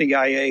really a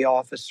CIA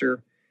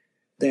officer,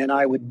 then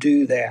I would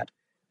do that.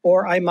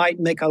 Or I might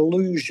make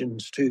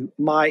allusions to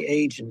my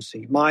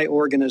agency, my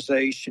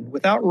organization,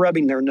 without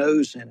rubbing their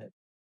nose in it.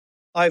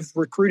 I've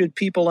recruited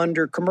people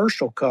under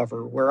commercial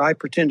cover where I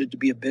pretended to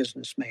be a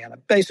businessman.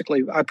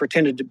 Basically, I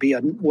pretended to be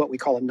what we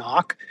call a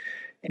knock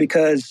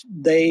because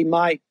they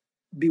might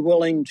be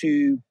willing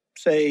to,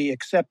 say,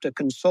 accept a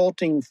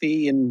consulting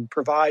fee and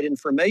provide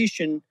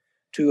information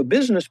to a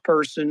business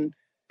person,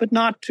 but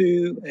not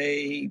to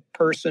a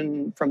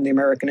person from the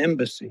American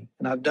Embassy.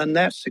 And I've done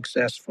that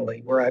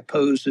successfully, where I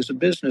posed as a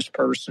business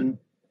person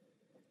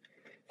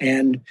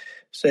and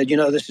said,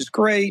 this is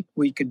great.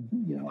 We could,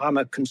 I'm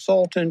a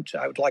consultant.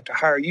 I would like to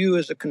hire you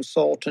as a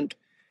consultant.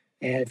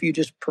 And if you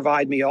just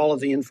provide me all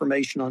of the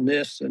information on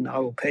this, and I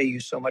will pay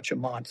you so much a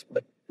month.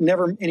 But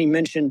never any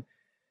mention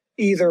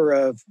either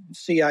of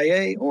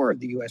CIA or of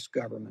the U.S.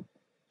 government,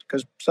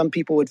 because some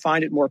people would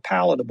find it more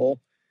palatable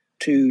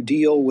to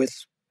deal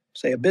with,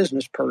 say, a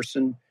business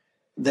person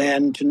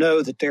than to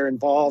know that they're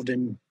involved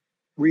in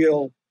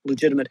real,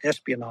 legitimate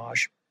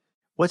espionage.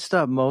 What's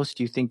the most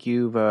you think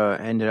you've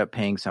ended up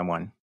paying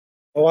someone?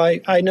 Oh,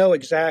 I know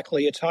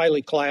exactly. It's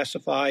highly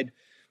classified.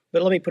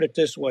 But let me put it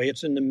this way.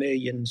 It's in the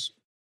millions.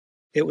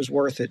 It was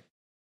worth it.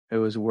 It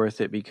was worth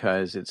it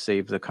because it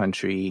saved the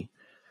country.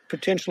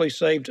 Potentially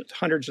saved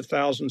hundreds of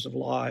thousands of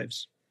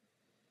lives.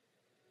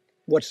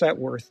 What's that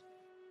worth?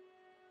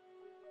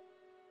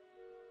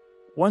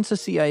 Once a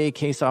CIA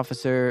case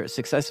officer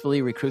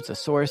successfully recruits a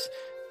source,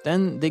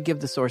 then they give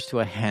the source to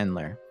a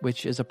handler,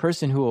 which is a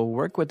person who will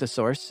work with the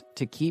source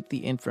to keep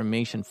the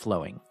information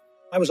flowing.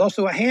 I was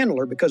also a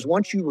handler because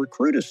once you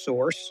recruit a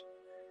source,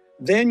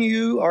 then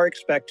you are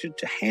expected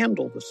to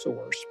handle the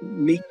source,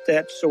 meet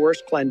that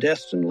source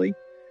clandestinely,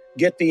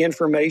 get the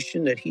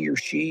information that he or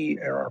she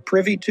are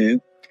privy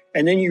to,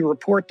 and then you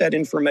report that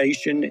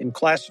information in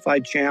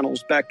classified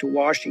channels back to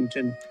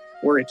Washington,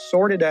 where it's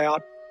sorted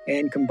out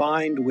and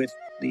combined with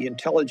the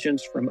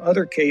intelligence from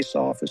other case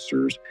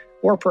officers,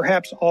 or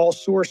perhaps all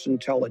source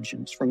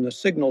intelligence from the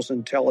signals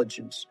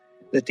intelligence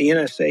that the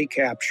NSA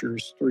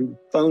captures through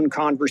phone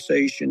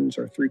conversations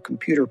or through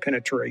computer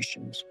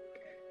penetrations.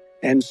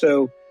 And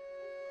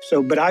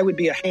but I would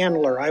be a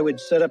handler. I would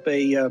set up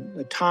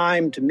a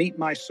time to meet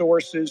my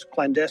sources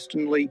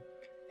clandestinely,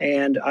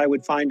 and I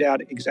would find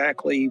out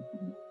exactly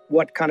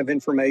what kind of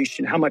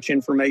information, how much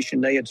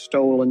information they had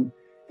stolen,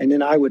 and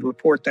then I would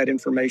report that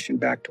information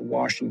back to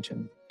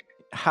Washington.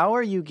 How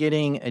are you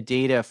getting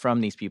data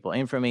from these people,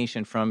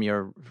 information from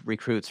your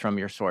recruits, from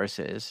your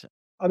sources?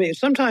 I mean,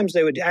 sometimes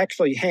they would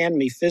actually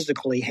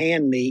physically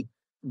hand me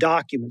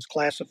documents,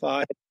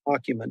 classified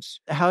documents.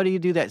 How do you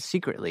do that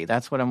secretly?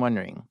 That's what I'm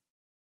wondering.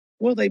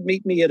 Well, they'd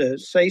meet me at a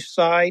safe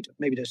site,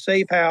 maybe at a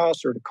safe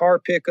house or at a car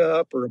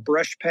pickup or a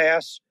brush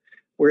pass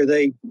where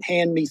they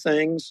hand me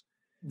things.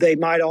 They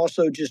might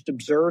also just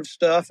observe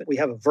stuff. We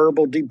have a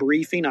verbal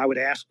debriefing. I would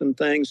ask them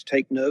things,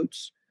 take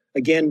notes.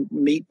 Again,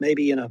 meet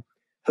maybe in a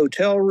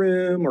hotel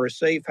room or a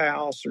safe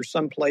house or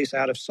someplace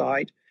out of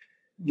sight.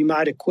 You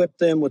might equip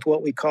them with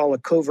what we call a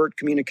covert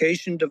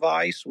communication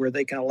device where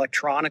they can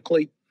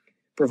electronically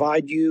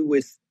provide you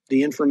with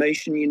the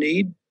information you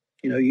need,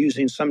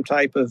 using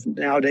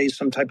nowadays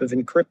some type of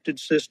encrypted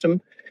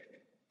system.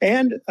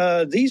 And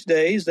these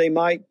days, they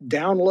might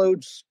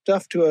download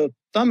stuff to a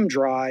thumb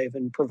drive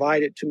and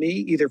provide it to me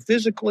either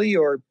physically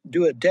or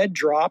do a dead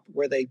drop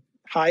where they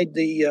hide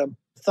the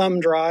thumb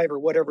drive or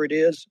whatever it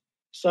is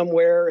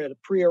somewhere at a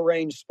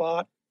prearranged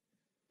spot.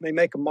 They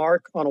make a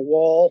mark on a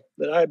wall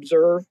that I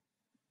observe.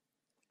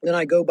 Then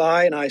I go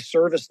by and I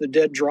service the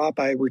dead drop.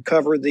 I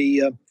recover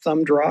the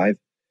thumb drive.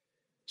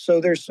 So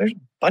there's a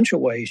bunch of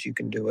ways you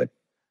can do it.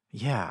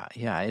 Yeah.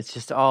 It's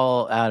just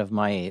all out of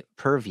my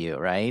purview,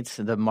 right?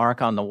 So the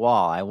mark on the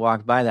wall, I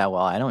walk by that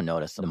wall, I don't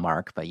notice the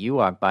mark, but you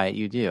walk by it,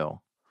 you do.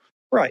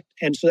 Right.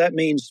 And so that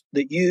means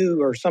that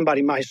you or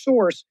somebody, my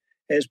source,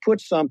 has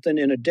put something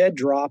in a dead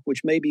drop,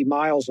 which may be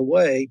miles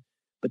away,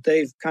 but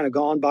they've kind of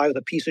gone by with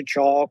a piece of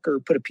chalk or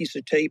put a piece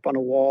of tape on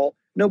a wall.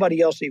 Nobody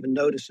else even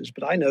notices,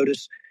 but I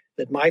notice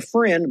that my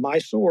friend, my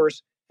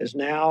source, has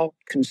now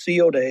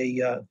concealed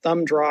a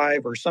thumb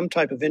drive or some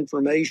type of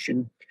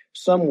information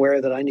somewhere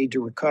that I need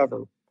to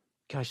recover.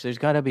 Gosh, there's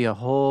got to be a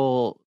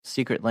whole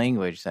secret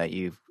language that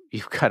you've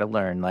got to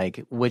learn,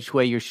 like which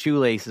way your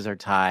shoelaces are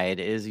tied.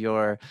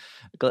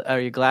 Are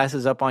your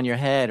glasses up on your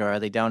head or are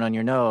they down on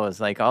your nose?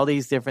 Like all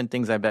these different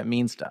things I bet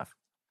mean stuff.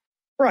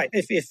 Right.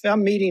 If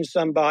I'm meeting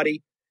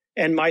somebody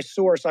and my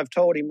source, I've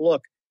told him,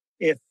 look,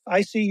 if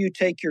I see you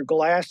take your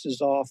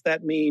glasses off,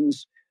 that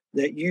means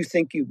that you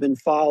think you've been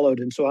followed,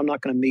 and so I'm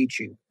not going to meet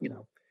you,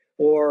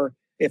 Or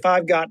if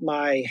I've got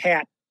my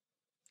hat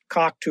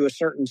cocked to a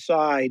certain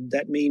side,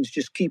 that means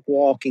just keep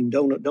walking,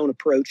 don't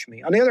approach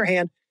me. On the other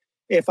hand,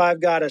 if I've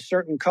got a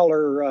certain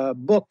color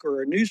book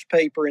or a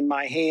newspaper in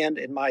my hand,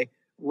 in my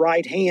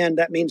right hand,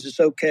 that means it's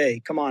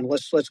okay. Come on,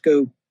 let's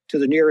go to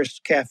the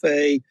nearest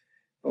cafe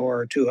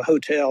or to a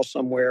hotel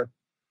somewhere.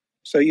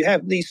 So you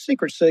have these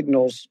secret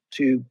signals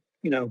to,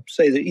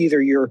 say that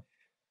either you're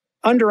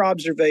under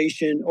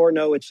observation or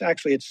no, it's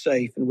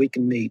safe and we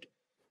can meet.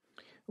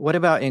 What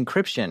about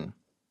encryption?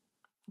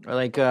 Or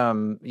like,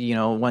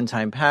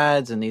 one-time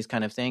pads and these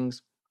kind of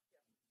things?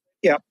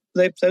 Yeah,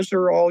 those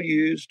are all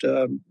used.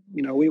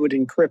 We would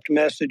encrypt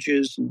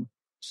messages and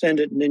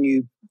send it, and then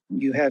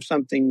you have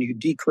something, you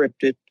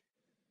decrypt it.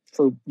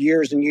 For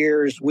years and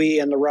years, we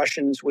and the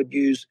Russians would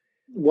use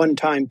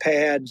one-time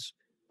pads,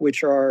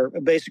 which are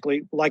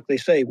basically, like they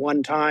say,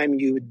 one time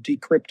you would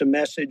decrypt a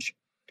message,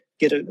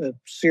 get a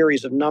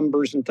series of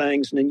numbers and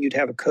things, and then you'd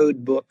have a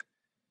code book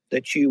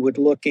that you would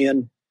look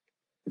in.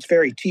 It's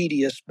very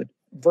tedious, but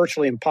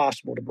virtually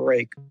impossible to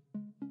break.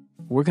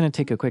 We're going to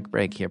take a quick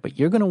break here, but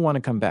you're going to want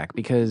to come back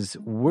because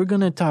we're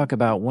going to talk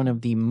about one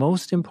of the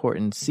most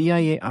important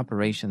CIA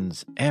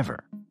operations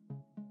ever.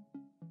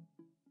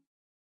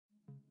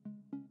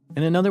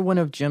 In another one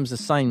of Jim's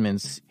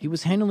assignments, he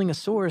was handling a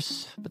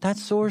source, but that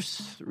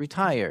source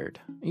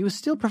retired. He was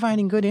still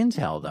providing good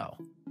intel, though.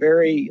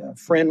 Very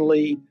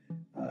friendly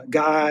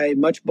guy,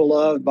 much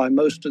beloved by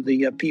most of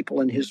the people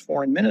in his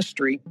foreign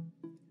ministry.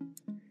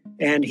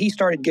 And he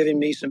started giving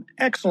me some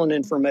excellent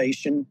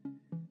information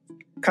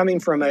coming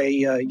from a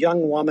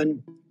young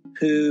woman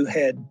who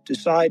had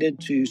decided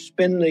to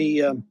spend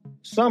the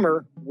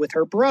summer with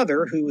her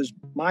brother, who was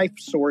my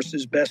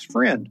source's best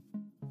friend.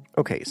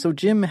 Okay, so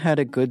Jim had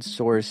a good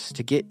source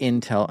to get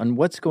intel on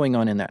what's going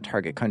on in that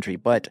target country,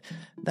 but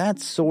that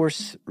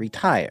source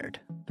retired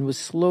and was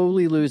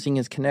slowly losing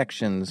his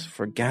connections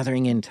for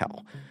gathering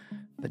intel.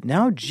 But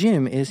now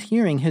Jim is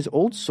hearing his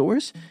old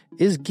source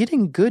is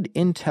getting good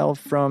intel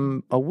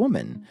from a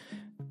woman.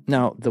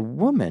 Now, the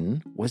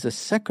woman was a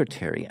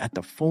secretary at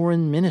the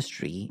foreign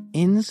ministry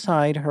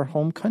inside her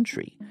home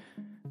country.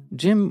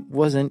 Jim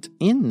wasn't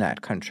in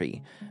that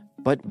country,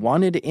 but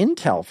wanted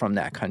intel from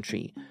that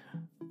country.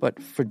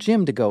 But for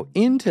Jim to go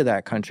into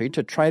that country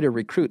to try to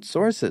recruit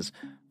sources,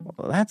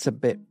 well, that's a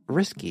bit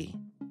risky.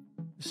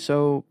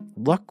 So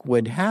luck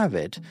would have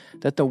it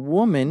that the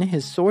woman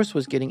his source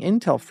was getting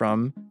intel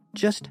from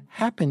just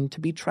happened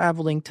to be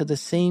traveling to the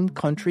same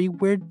country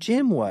where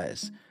Jim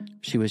was.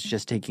 She was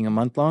just taking a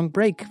month-long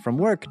break from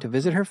work to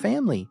visit her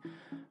family.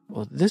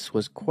 Well, this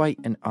was quite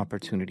an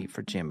opportunity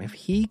for Jim. If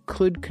he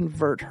could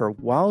convert her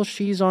while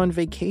she's on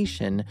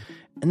vacation,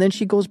 and then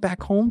she goes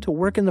back home to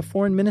work in the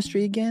foreign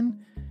ministry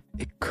again,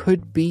 it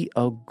could be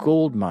a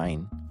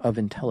goldmine of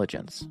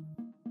intelligence.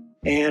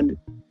 And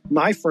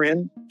my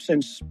friend,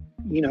 since,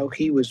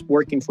 he was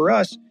working for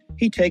us,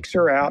 he takes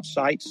her out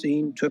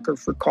sightseeing, took her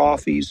for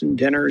coffees and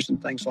dinners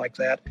and things like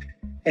that,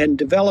 and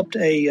developed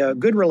a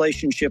good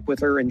relationship with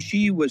her. And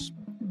she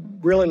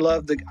really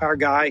loved our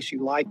guy. She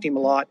liked him a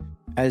lot.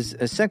 As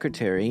a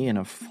secretary in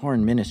a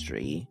foreign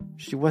ministry,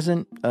 she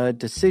wasn't a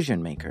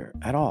decision maker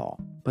at all,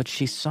 but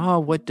she saw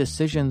what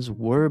decisions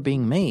were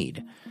being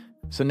made.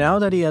 So now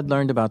that he had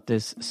learned about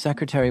this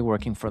secretary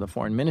working for the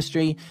foreign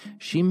ministry,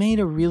 she made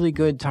a really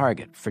good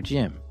target for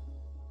Jim.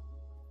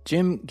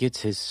 Jim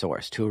gets his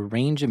source to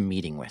arrange a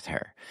meeting with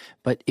her,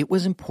 but it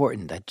was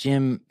important that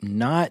Jim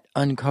not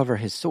uncover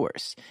his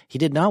source. He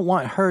did not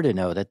want her to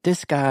know that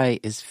this guy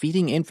is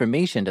feeding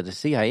information to the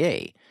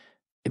CIA.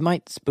 It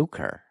might spook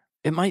her.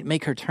 It might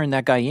make her turn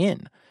that guy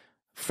in.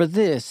 For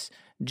this,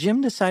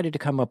 Jim decided to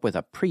come up with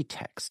a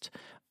pretext,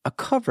 a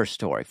cover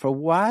story for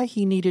why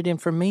he needed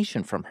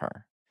information from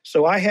her.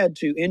 So I had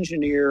to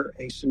engineer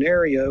a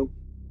scenario.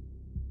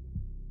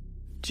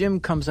 Jim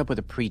comes up with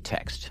a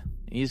pretext.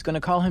 He's going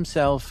to call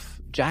himself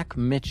Jack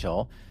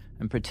Mitchell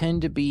and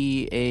pretend to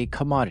be a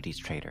commodities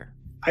trader.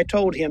 I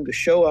told him to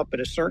show up at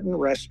a certain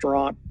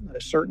restaurant at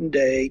a certain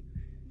day,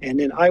 and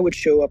then I would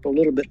show up a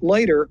little bit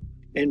later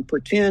and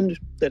pretend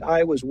that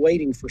I was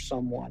waiting for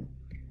someone.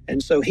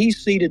 And so he's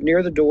seated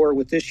near the door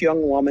with this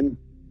young woman,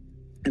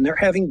 and they're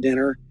having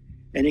dinner,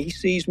 and he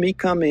sees me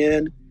come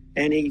in,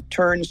 and he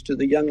turns to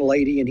the young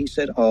lady, and he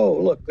said, "Oh,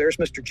 look, there's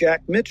Mr.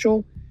 Jack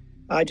Mitchell.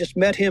 I just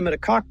met him at a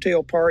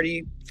cocktail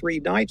party 3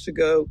 nights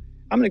ago.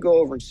 I'm going to go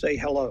over and say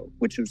hello,"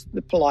 which was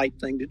the polite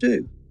thing to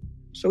do.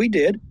 So he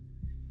did,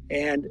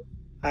 and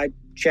I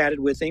chatted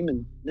with him,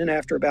 and then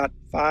after about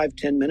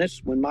 5-10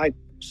 minutes, when my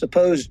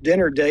supposed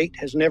dinner date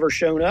has never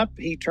shown up,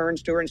 he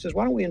turns to her and says,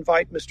 "Why don't we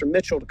invite Mr.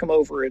 Mitchell to come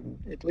over and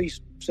at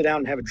least sit down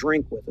and have a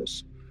drink with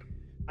us?"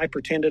 I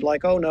pretended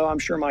like, "Oh, no, I'm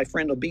sure my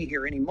friend will be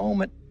here any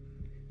moment."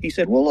 He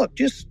said, "Well, look,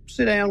 just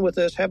sit down with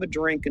us, have a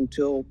drink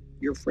until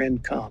your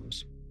friend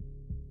comes."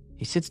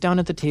 He sits down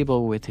at the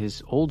table with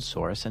his old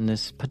source and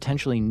this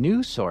potentially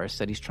new source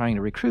that he's trying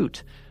to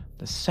recruit,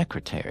 the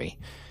secretary.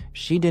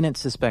 She didn't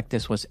suspect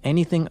this was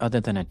anything other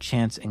than a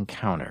chance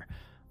encounter.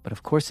 But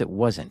of course it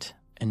wasn't.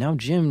 And now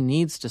Jim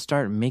needs to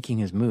start making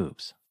his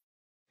moves.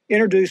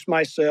 Introduced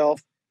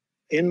myself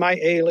in my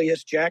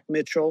alias, Jack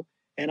Mitchell,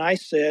 and I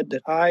said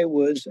that I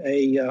was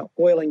a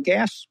oil and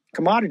gas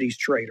commodities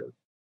trader.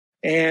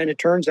 And it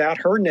turns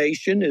out her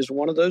nation is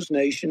one of those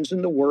nations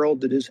in the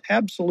world that is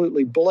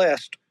absolutely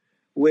blessed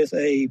with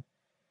a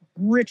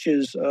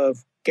riches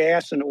of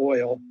gas and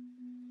oil.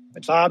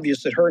 It's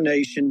obvious that her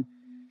nation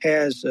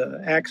has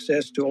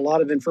access to a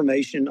lot of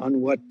information on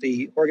what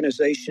the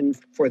Organization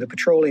for the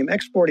Petroleum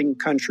Exporting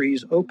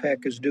Countries,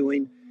 OPEC, is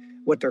doing,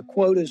 what their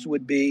quotas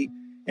would be.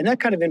 And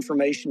that kind of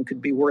information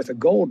could be worth a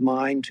gold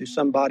mine to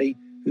somebody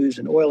who's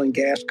an oil and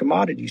gas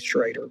commodities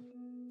trader.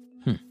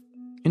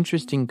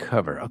 Interesting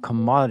cover, a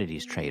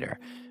commodities trader.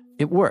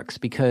 It works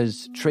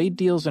because trade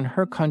deals in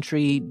her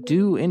country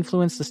do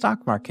influence the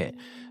stock market.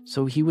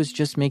 So he was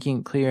just making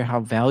it clear how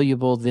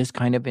valuable this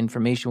kind of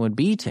information would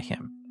be to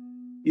him.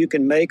 You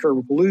can make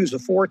or lose a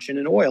fortune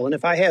in oil. And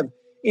if I have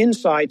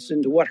insights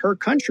into what her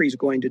country's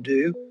going to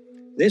do,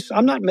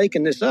 I'm not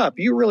making this up.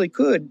 You really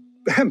could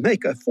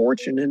make a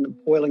fortune in the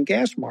oil and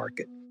gas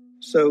market.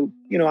 So,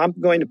 I'm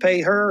going to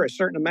pay her a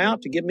certain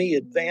amount to give me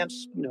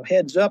advance,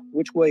 heads up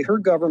which way her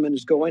government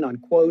is going on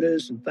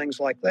quotas and things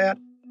like that.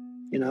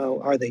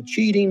 Are they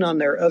cheating on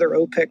their other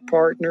OPEC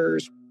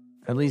partners?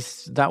 At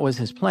least that was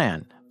his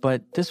plan.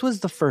 But this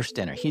was the first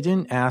dinner. He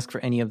didn't ask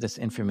for any of this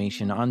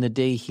information on the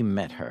day he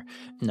met her.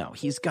 No,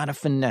 he's got to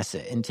finesse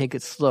it and take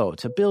it slow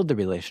to build the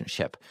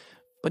relationship.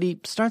 But he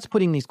starts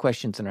putting these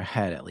questions in her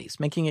head, at least,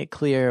 making it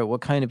clear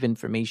what kind of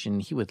information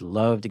he would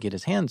love to get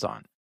his hands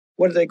on.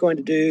 What are they going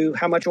to do?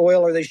 How much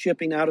oil are they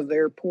shipping out of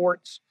their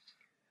ports?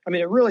 I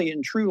mean, it really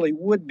and truly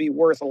would be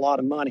worth a lot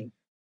of money.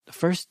 The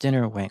first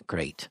dinner went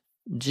great.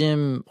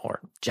 Jim,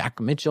 or Jack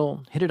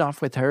Mitchell, hit it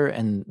off with her,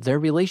 and their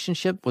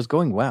relationship was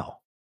going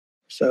well.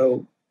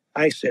 So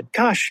I said,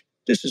 gosh,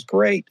 this is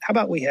great. How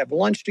about we have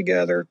lunch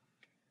together?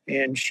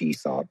 And she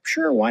thought,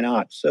 sure, why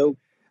not? So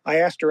I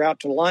asked her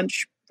out to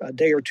lunch a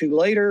day or two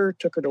later,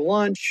 took her to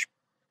lunch.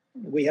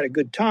 We had a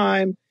good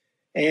time.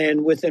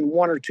 And within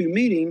one or two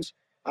meetings,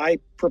 I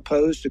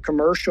proposed a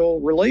commercial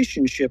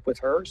relationship with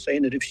her,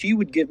 saying that if she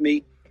would give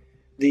me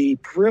the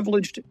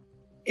privileged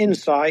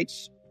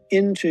insights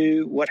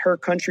into what her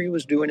country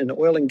was doing in the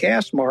oil and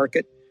gas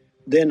market,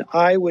 then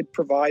I would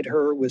provide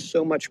her with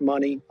so much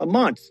money a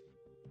month.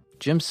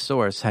 Jim's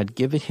source had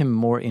given him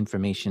more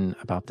information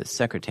about the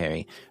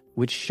secretary,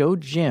 which showed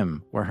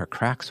Jim where her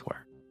cracks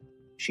were.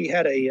 She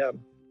had a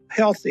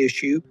health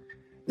issue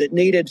that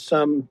needed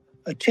some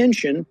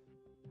attention.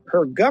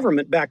 Her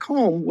government back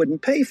home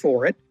wouldn't pay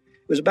for it.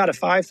 It was about a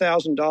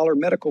 $5,000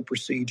 medical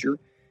procedure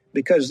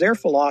because their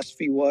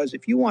philosophy was,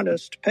 if you want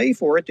us to pay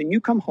for it, then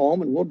you come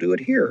home and we'll do it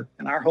here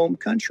in our home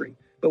country.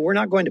 But we're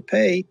not going to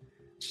pay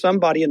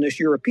somebody in this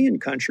European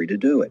country to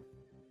do it.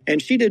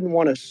 And she didn't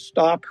want to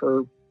stop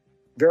her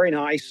very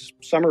nice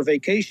summer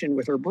vacation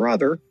with her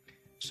brother.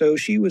 So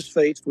she was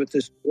faced with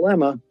this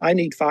dilemma. I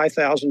need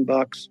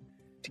 $5,000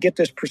 to get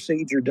this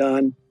procedure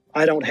done.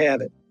 I don't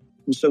have it.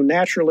 And so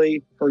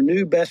naturally, her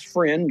new best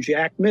friend,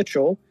 Jack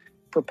Mitchell,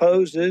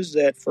 proposes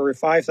that for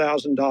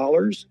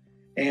 $5,000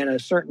 and a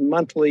certain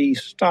monthly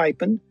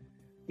stipend,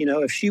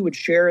 if she would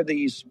share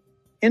these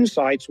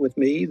insights with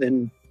me,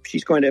 then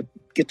she's going to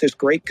get this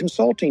great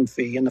consulting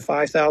fee and the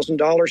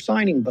 $5,000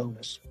 signing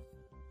bonus.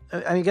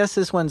 I guess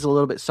this one's a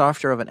little bit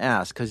softer of an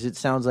ask because it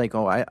sounds like,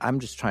 I'm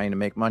just trying to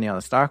make money on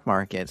the stock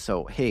market.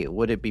 So, hey,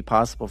 would it be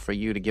possible for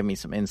you to give me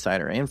some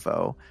insider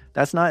info?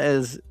 That's not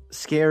as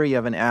scary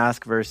of an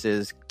ask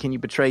versus, can you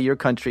betray your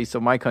country so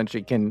my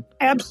country can...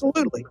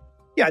 Absolutely.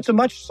 Yeah, it's a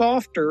much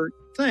softer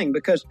thing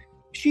because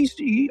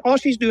all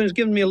she's doing is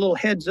giving me a little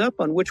heads up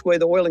on which way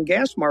the oil and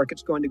gas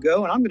market's going to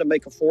go, and I'm going to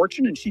make a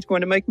fortune, and she's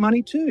going to make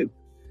money too.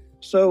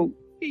 So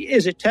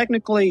is it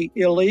technically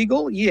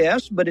illegal?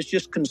 Yes, but it's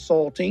just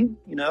consulting.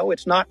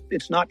 It's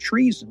not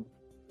treason.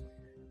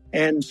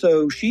 And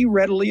so she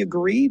readily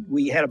agreed.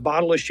 We had a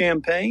bottle of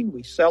champagne.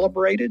 We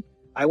celebrated.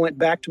 I went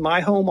back to my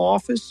home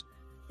office,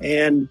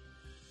 and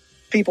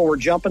people were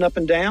jumping up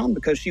and down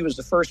because she was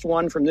the first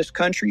one from this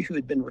country who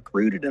had been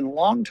recruited in a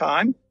long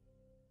time.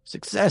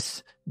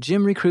 Success!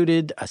 Jim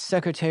recruited a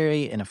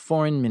secretary in a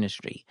foreign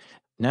ministry.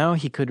 Now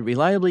he could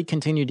reliably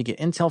continue to get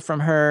intel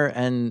from her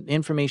and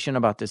information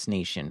about this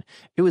nation.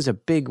 It was a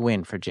big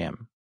win for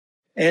Jim.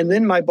 And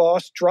then my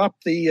boss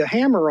dropped the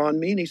hammer on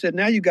me, and he said,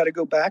 now you got to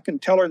go back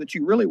and tell her that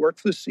you really work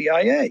for the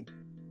CIA.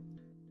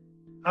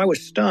 I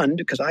was stunned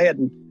because I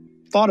hadn't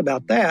thought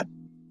about that.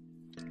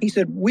 He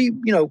said,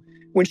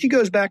 when she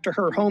goes back to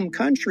her home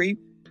country,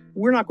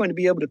 we're not going to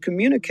be able to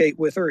communicate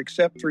with her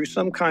except through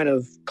some kind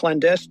of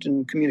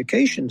clandestine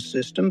communication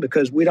system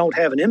because we don't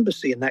have an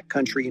embassy in that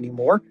country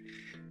anymore.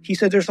 He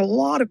said, there's a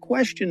lot of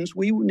questions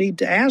we need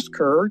to ask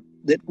her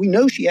that we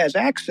know she has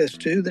access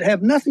to that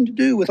have nothing to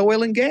do with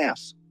oil and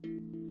gas.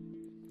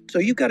 So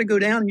you've got to go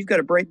down and you've got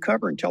to break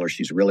cover and tell her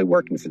she's really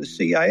working for the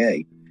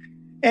CIA.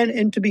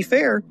 And to be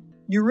fair,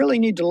 you really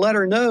need to let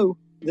her know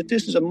that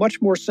this is a much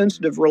more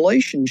sensitive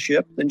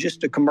relationship than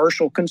just a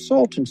commercial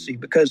consultancy,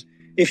 because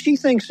if she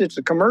thinks it's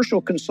a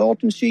commercial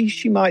consultancy,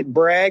 she might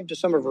brag to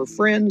some of her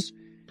friends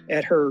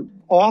at her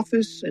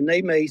office, and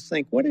they may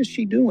think, what is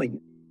she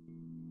doing?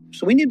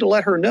 So we need to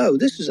let her know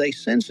this is a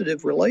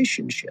sensitive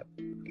relationship.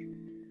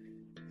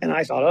 And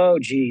I thought, oh,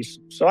 geez.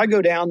 So I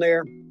go down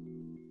there,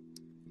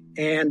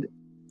 and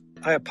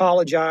I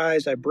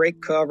apologize. I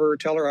break cover,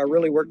 tell her I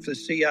really work for the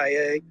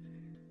CIA.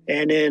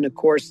 And then, of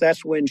course,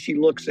 that's when she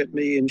looks at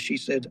me and she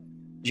said,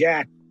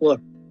 Jack, look,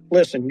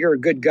 listen, you're a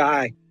good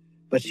guy.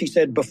 But she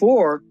said,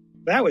 before,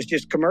 that was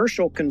just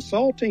commercial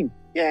consulting.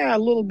 Yeah, a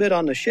little bit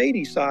on the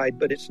shady side,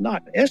 but it's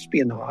not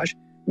espionage.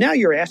 Now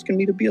you're asking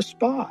me to be a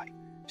spy.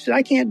 She said,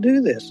 I can't do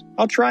this.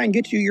 I'll try and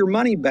get you your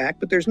money back,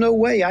 but there's no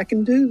way I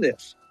can do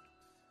this.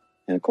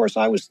 And of course,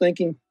 I was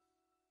thinking,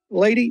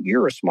 lady,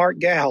 you're a smart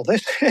gal.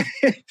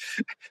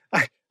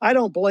 I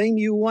don't blame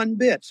you one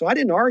bit. So I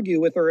didn't argue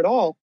with her at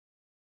all.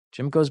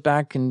 Jim goes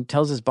back and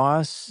tells his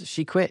boss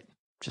she quit,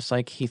 just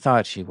like he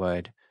thought she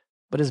would.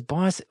 But his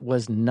boss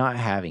was not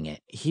having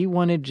it. He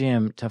wanted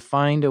Jim to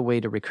find a way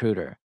to recruit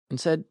her and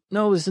said,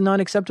 no, this is not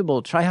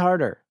acceptable. Try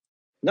harder.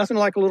 Nothing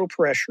like a little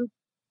pressure.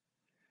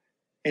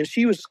 And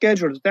she was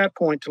scheduled at that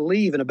point to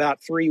leave in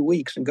about 3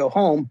 weeks and go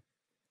home.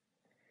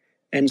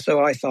 And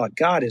so I thought,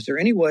 God, is there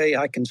any way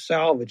I can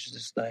salvage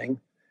this thing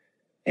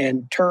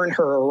and turn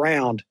her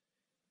around?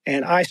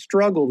 And I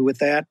struggled with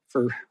that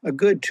for a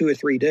good 2 or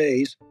 3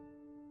 days.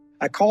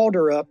 I called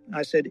her up.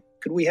 I said,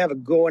 could we have a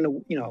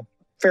going,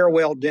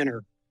 farewell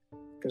dinner?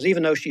 Because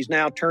even though she's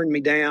now turned me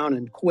down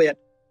and quit,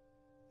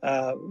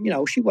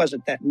 she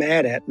wasn't that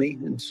mad at me.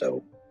 And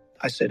so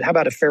I said, how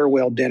about a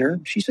farewell dinner?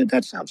 She said,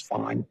 that sounds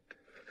fine.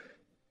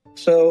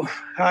 So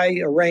I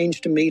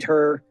arranged to meet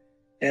her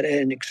at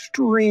an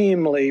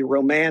extremely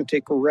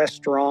romantic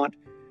restaurant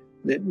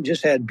that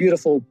just had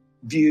beautiful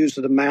views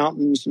of the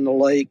mountains and the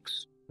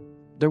lakes.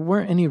 There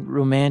weren't any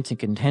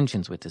romantic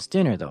intentions with this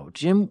dinner, though.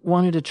 Jim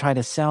wanted to try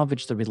to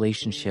salvage the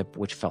relationship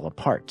which fell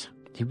apart.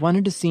 He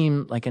wanted to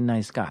seem like a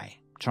nice guy,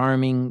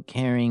 charming,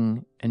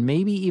 caring, and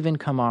maybe even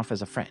come off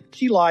as a friend.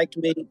 She liked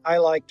me. I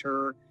liked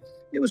her.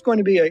 It was going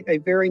to be a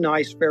very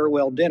nice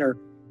farewell dinner.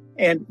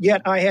 And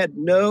yet I had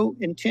no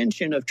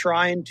intention of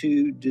trying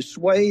to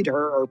dissuade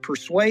her or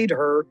persuade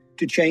her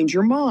to change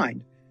her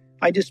mind.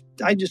 I just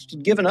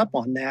had given up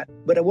on that.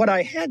 But what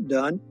I had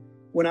done,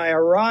 when I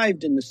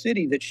arrived in the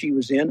city that she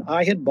was in,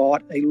 I had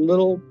bought a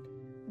little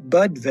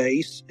bud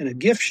vase in a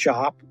gift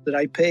shop that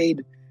I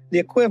paid the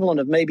equivalent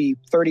of maybe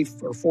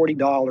 $30 or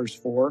 $40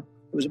 for.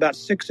 It was about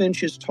 6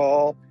 inches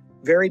tall,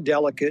 very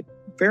delicate,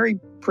 very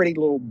pretty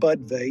little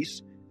bud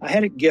vase. I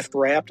had it gift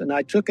wrapped, and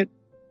I took it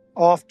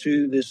off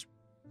to this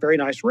very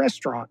nice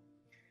restaurant.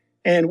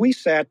 And we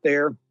sat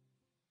there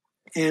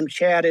and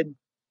chatted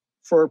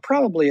for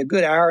probably a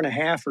good hour and a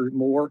half or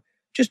more,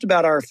 just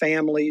about our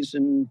families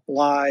and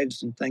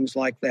lives and things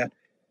like that.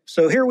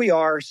 So here we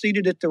are,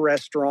 seated at the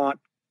restaurant.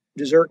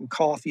 Dessert and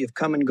coffee have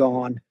come and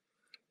gone.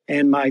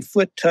 And my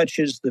foot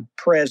touches the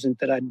present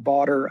that I'd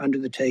bought her under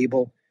the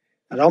table.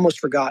 I'd almost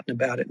forgotten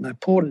about it. And I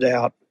pulled it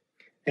out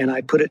and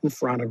I put it in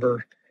front of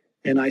her.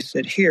 And I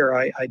said, here,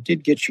 I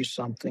did get you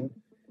something.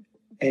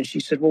 And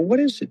she said, well, what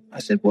is it? I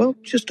said, well,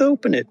 just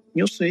open it.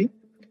 You'll see.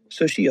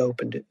 So she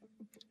opened it.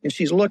 And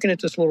she's looking at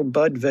this little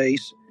bud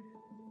vase.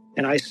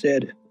 And I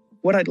said,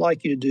 what I'd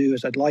like you to do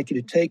is I'd like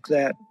you to take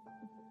that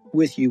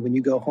with you when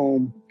you go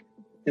home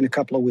in a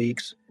couple of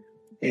weeks.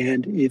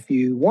 And if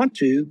you want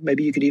to,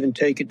 maybe you could even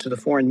take it to the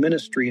foreign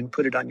ministry and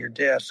put it on your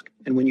desk.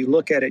 And when you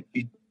look at it,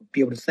 you'd be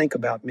able to think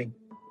about me.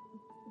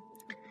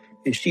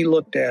 And she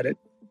looked at it,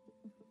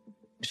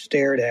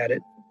 stared at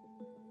it,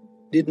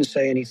 didn't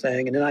say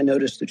anything. And then I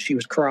noticed that she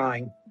was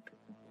crying.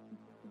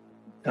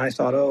 And I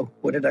thought, oh,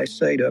 what did I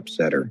say to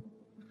upset her?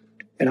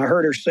 And I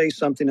heard her say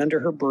something under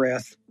her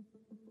breath.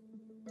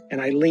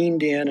 And I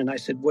leaned in and I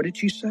said, what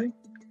did you say?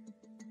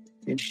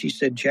 And she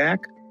said,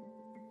 Jack,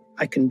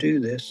 I can do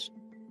this.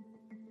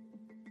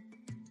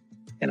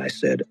 And I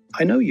said,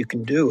 I know you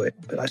can do it,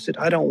 but I said,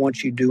 I don't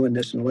want you doing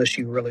this unless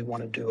you really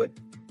want to do it.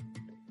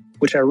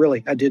 Which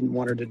I didn't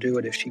want her to do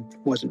it if she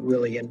wasn't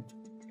really in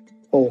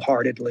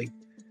wholeheartedly.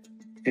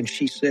 And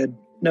she said,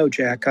 no,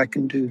 Jack, I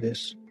can do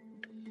this.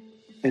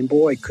 And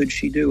boy, could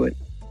she do it.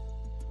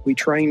 We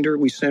trained her,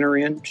 we sent her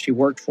in. She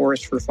worked for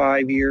us for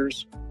 5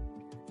 years.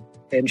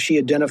 And she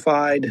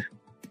identified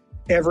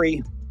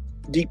every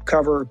deep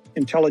cover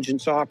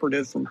intelligence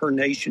operative from her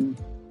nation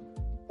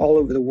all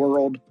over the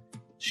world.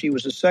 She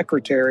was a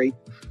secretary,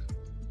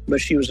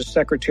 but she was a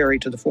secretary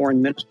to the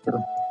foreign minister.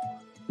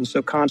 And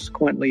so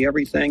consequently,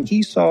 everything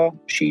he saw,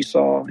 she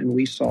saw, and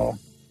we saw.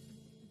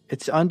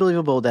 It's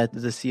unbelievable that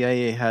the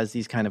CIA has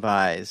these kind of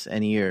eyes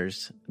and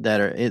ears that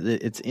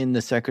it's in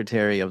the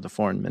secretary of the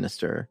foreign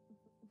minister.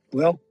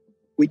 Well,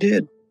 we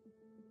did.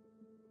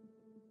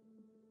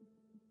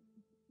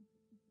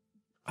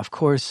 Of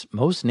course,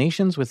 most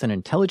nations with an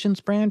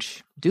intelligence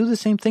branch do the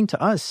same thing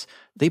to us.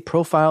 They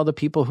profile the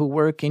people who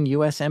work in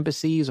U.S.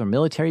 embassies or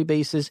military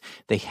bases.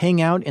 They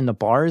hang out in the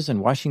bars in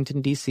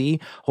Washington,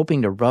 D.C.,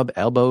 hoping to rub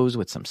elbows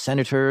with some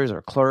senators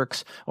or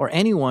clerks or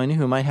anyone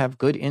who might have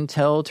good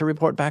intel to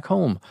report back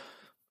home.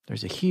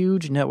 There's a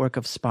huge network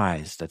of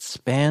spies that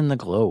span the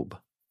globe.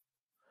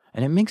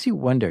 And it makes you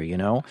wonder,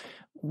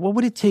 what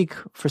would it take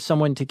for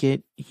someone to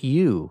get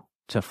you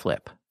to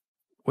flip?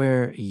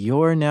 Where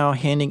you're now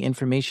handing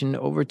information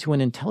over to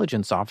an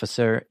intelligence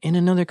officer in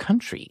another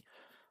country.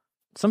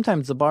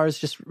 Sometimes the bar is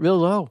just real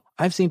low.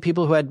 I've seen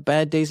people who had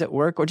bad days at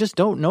work or just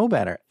don't know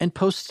better and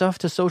post stuff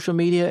to social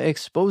media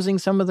exposing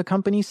some of the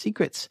company's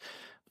secrets.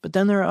 But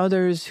then there are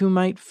others who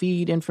might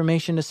feed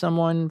information to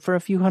someone for a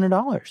few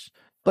 $100s.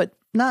 But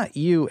not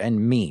you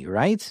and me,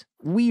 right?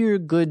 We're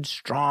good,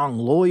 strong,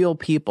 loyal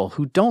people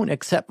who don't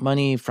accept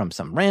money from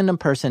some random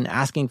person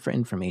asking for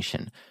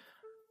information.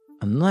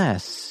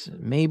 Unless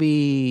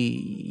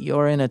maybe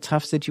you're in a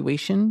tough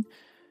situation,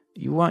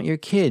 you want your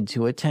kid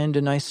to attend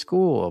a nice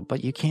school,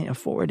 but you can't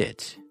afford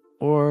it.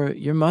 Or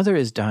your mother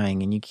is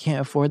dying and you can't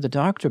afford the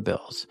doctor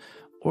bills.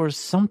 Or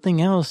something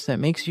else that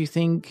makes you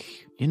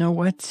think, you know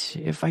what,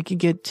 if I could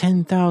get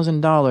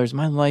 $10,000,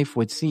 my life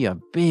would see a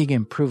big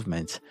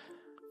improvement.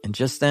 And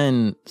just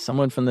then,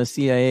 someone from the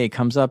CIA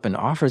comes up and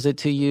offers it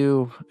to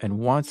you and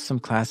wants some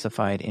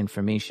classified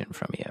information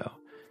from you.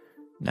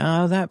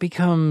 Now that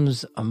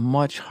becomes a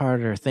much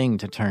harder thing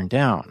to turn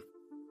down.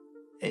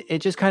 It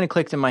just kind of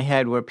clicked in my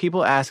head where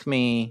people ask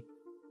me,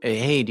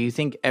 hey, do you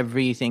think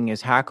everything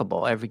is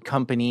hackable? Every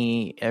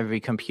company, every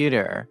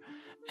computer?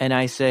 And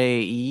I say,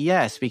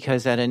 yes,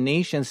 because at a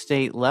nation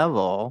state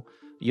level,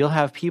 you'll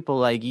have people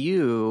like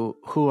you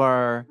who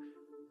are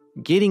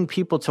getting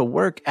people to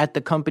work at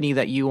the company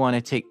that you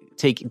want to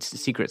take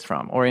secrets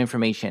from or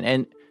information.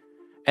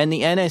 And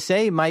the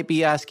NSA might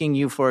be asking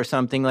you for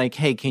something like,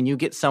 hey, can you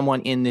get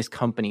someone in this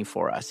company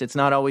for us? It's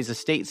not always a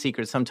state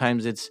secret.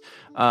 Sometimes it's,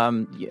 I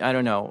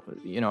don't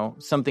know,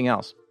 something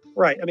else.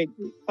 Right. I mean,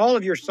 all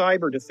of your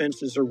cyber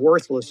defenses are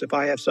worthless if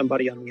I have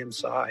somebody on the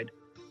inside.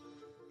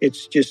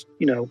 It's just,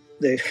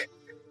 they're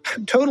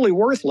totally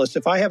worthless.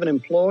 If I have an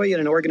employee in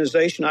an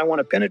organization I want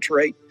to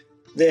penetrate,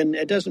 then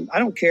I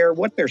don't care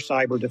what their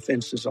cyber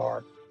defenses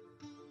are.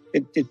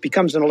 It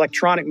becomes an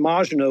electronic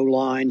Maginot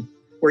line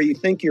where you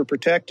think you're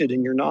protected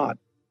and you're not.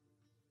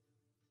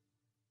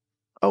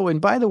 Oh,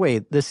 and by the way,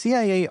 the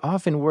CIA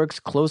often works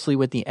closely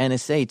with the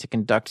NSA to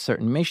conduct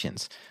certain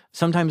missions.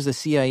 Sometimes the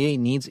CIA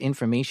needs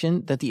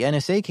information that the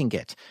NSA can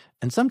get,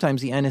 and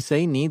sometimes the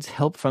NSA needs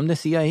help from the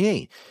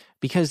CIA.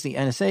 Because the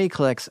NSA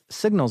collects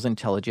signals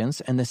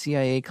intelligence and the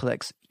CIA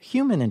collects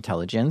human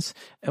intelligence,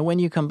 and when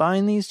you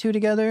combine these two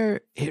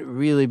together, it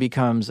really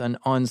becomes an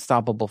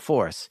unstoppable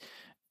force.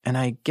 And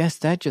I guess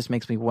that just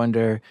makes me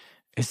wonder,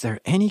 is there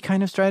any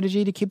kind of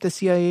strategy to keep the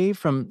CIA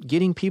from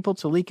getting people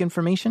to leak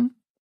information?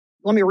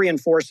 Let me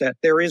reinforce that.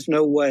 There is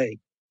no way.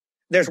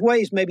 There's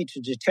ways maybe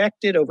to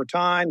detect it over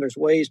time. There's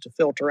ways to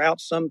filter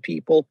out some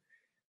people.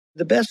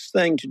 The best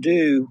thing to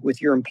do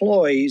with your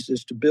employees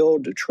is to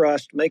build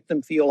trust, make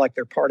them feel like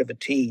they're part of a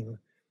team.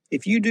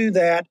 If you do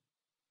that,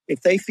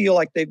 if they feel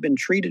like they've been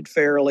treated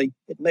fairly,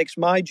 it makes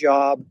my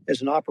job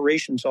as an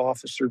operations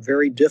officer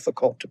very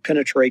difficult to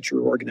penetrate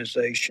your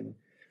organization.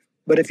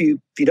 But if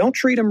you don't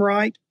treat them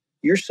right,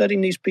 you're setting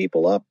these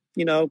people up,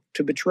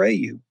 to betray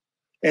you.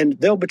 And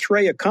they'll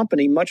betray a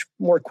company much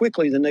more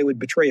quickly than they would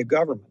betray a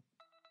government.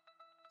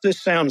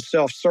 This sounds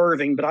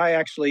self-serving, but I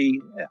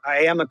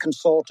am a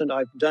consultant.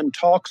 I've done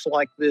talks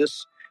like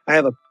this. I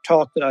have a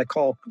talk that I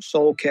call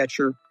Soul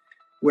Catcher,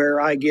 where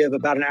I give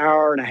about an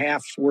hour and a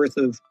half's worth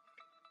of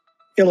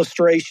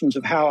illustrations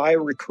of how I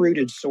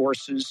recruited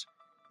sources.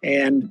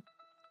 And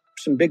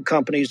some big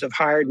companies have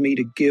hired me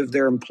to give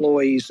their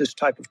employees this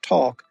type of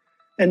talk.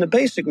 And the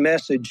basic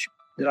message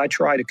that I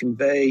try to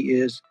convey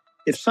is,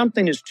 if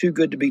something is too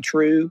good to be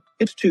true,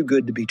 it's too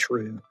good to be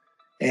true.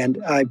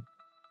 And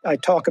I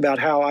talk about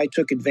how I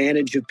took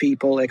advantage of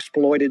people,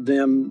 exploited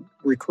them,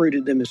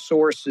 recruited them as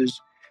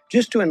sources,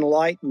 just to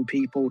enlighten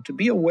people to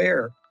be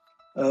aware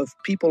of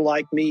people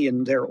like me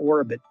in their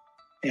orbit.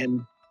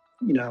 And,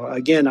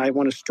 again, I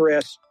want to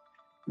stress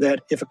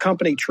that if a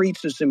company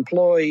treats its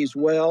employees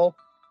well,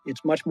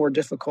 it's much more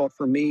difficult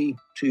for me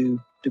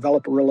to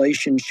develop a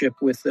relationship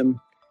with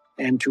them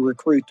and to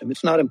recruit them.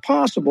 It's not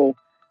impossible,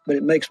 but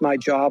it makes my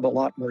job a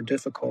lot more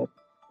difficult.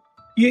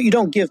 You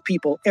don't give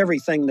people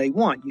everything they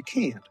want. You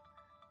can't.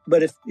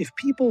 But if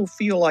people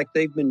feel like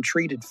they've been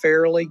treated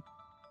fairly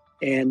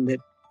and that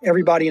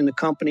everybody in the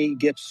company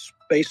gets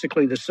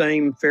basically the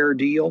same fair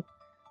deal,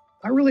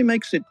 that really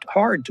makes it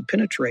hard to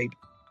penetrate.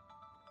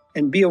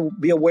 And be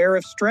aware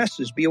of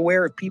stresses. Be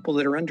aware of people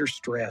that are under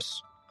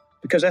stress,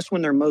 because that's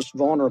when they're most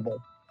vulnerable.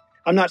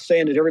 I'm not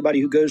saying that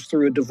everybody who goes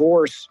through a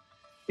divorce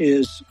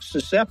is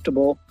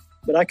susceptible,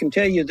 but I can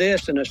tell you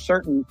this, in a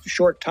certain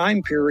short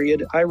time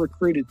period, I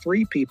recruited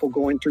 3 people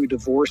going through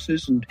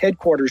divorces, and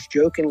headquarters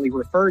jokingly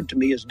referred to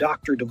me as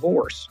Dr.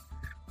 Divorce.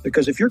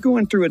 Because if you're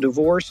going through a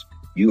divorce,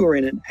 you are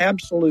in an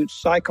absolute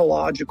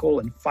psychological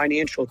and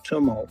financial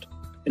tumult.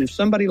 And if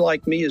somebody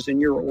like me is in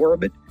your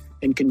orbit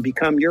and can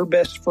become your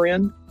best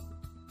friend,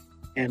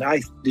 and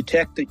I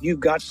detect that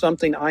you've got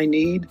something I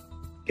need,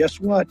 guess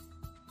what?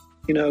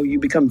 You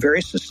become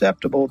very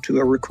susceptible to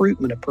a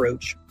recruitment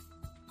approach.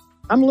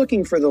 I'm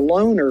looking for the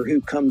loner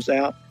who comes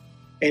out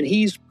and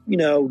he's,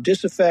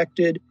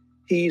 disaffected.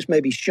 He's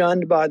maybe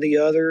shunned by the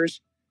others.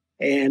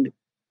 And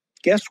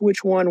guess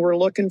which one we're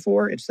looking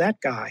for? It's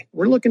that guy.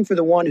 We're looking for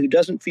the one who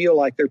doesn't feel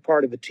like they're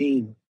part of a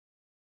team.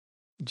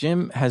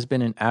 Jim has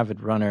been an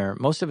avid runner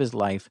most of his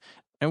life,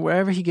 and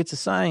wherever he gets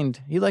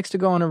assigned, he likes to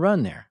go on a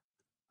run there.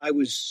 I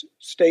was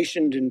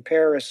stationed in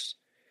Paris,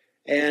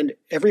 and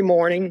every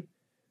morning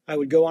I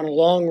would go on a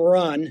long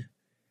run.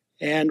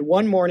 And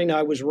one morning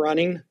I was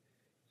running,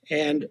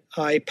 and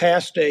I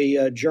passed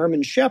a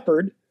German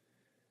Shepherd.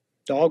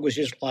 Dog was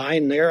just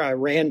lying there. I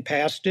ran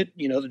past it.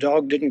 The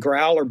dog didn't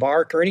growl or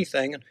bark or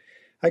anything. And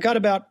I got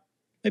about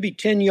maybe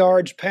 10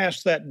 yards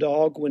past that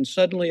dog when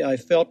suddenly I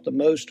felt the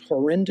most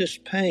horrendous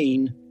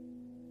pain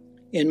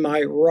in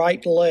my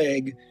right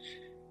leg.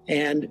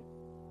 And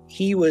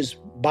he was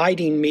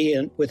biting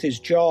me with his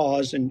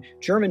jaws. And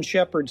German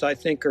Shepherds, I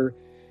think,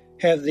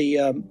 have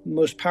the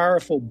most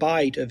powerful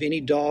bite of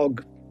any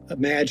dog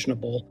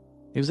imaginable.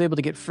 He was able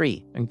to get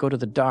free and go to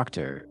the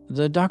doctor.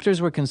 The doctors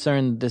were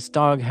concerned this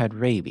dog had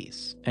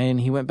rabies, and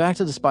he went back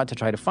to the spot to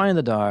try to find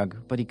the dog,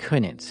 but he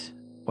couldn't.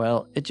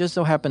 Well, it just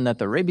so happened that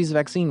the rabies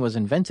vaccine was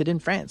invented in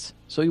France,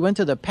 so he went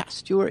to the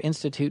Pasteur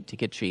Institute to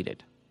get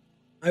treated.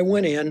 I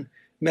went in,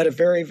 met a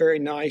very, very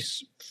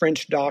nice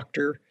French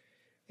doctor,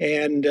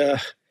 and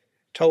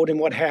told him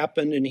what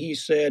happened. And he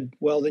said,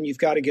 well, then you've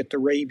got to get the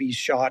rabies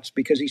shots,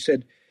 because he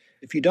said,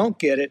 if you don't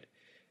get it,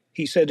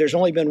 he said, there's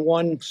only been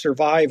one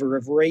survivor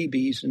of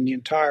rabies in the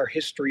entire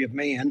history of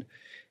man.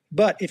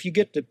 But if you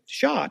get the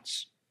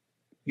shots,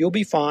 you'll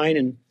be fine.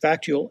 In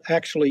fact, you'll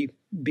actually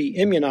be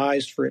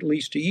immunized for at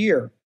least a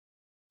year.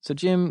 So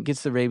Jim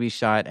gets the rabies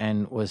shot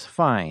and was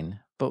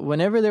fine. But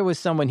whenever there was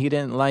someone he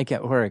didn't like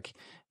at work,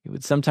 he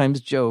would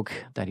sometimes joke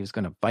that he was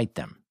going to bite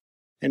them.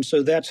 And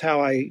so that's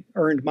how I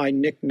earned my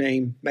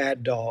nickname,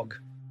 Mad Dog.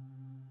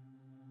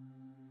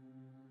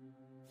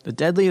 The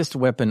deadliest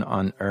weapon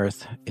on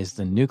Earth is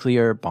the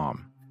nuclear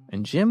bomb.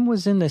 And Jim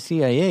was in the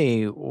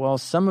CIA while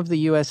some of the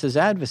U.S.'s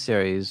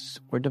adversaries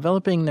were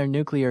developing their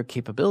nuclear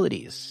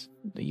capabilities.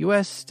 The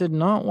U.S. did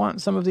not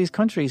want some of these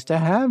countries to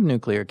have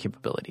nuclear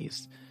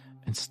capabilities.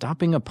 And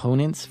stopping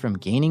opponents from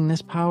gaining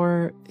this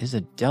power is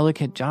a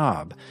delicate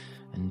job,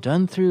 and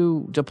done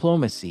through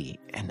diplomacy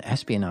and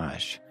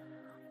espionage.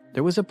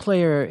 There was a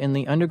player in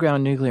the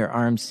underground nuclear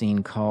arms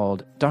scene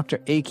called Dr.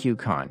 A.Q.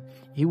 Khan.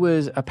 He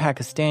was a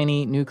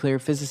Pakistani nuclear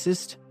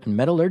physicist and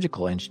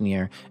metallurgical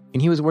engineer,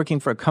 and he was working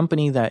for a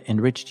company that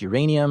enriched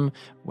uranium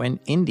when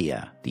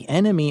India, the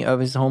enemy of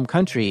his home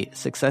country,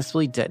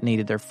 successfully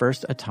detonated their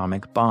first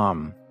atomic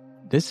bomb.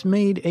 This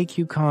made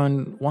A.Q.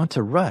 Khan want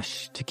to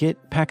rush to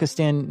get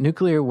Pakistan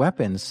nuclear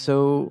weapons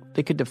so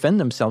they could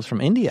defend themselves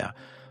from India.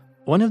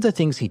 One of the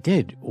things he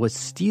did was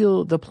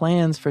steal the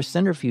plans for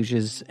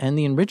centrifuges and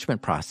the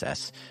enrichment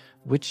process,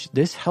 which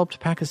this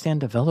helped Pakistan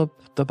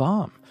develop the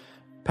bomb.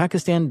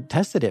 Pakistan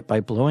tested it by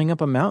blowing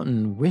up a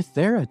mountain with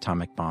their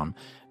atomic bomb,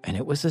 and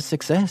it was a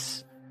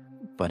success.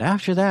 But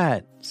after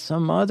that,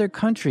 some other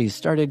countries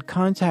started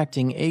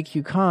contacting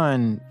A.Q.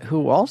 Khan,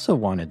 who also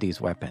wanted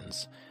these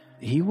weapons.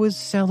 He was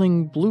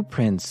selling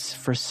blueprints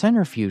for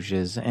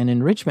centrifuges and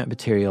enrichment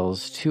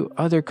materials to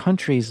other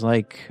countries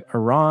like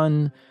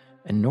Iran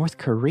and North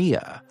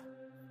Korea.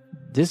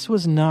 This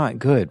was not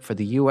good for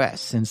the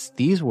U.S. since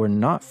these were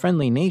not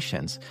friendly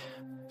nations,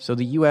 so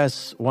the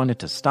U.S. wanted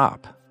to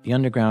stop the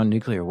underground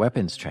nuclear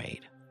weapons trade.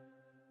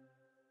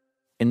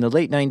 In the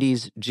late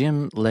 90s,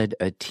 Jim led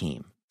a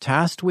team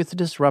tasked with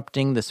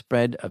disrupting the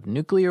spread of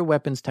nuclear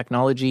weapons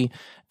technology,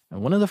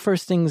 and one of the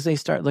first things they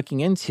start looking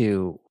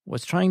into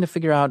was trying to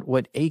figure out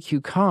what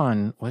A.Q.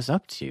 Khan was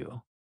up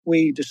to.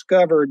 We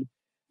discovered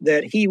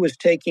that he was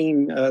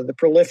taking the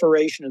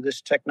proliferation of this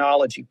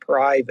technology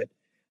private.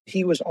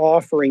 He was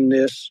offering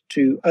this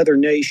to other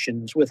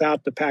nations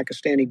without the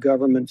Pakistani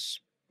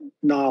government's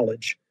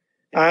knowledge.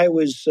 I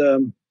was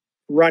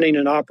running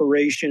an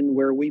operation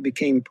where we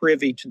became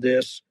privy to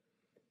this,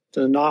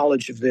 to the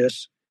knowledge of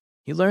this.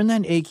 He learned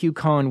that A.Q.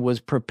 Khan was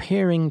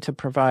preparing to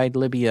provide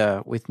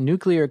Libya with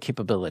nuclear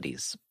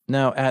capabilities.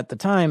 Now, at the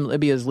time,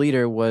 Libya's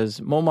leader was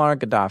Muammar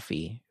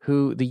Gaddafi,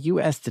 who the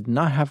U.S. did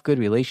not have good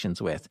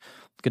relations with.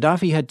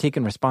 Gaddafi had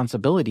taken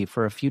responsibility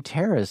for a few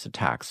terrorist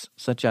attacks,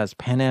 such as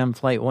Pan Am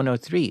Flight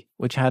 103,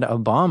 which had a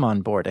bomb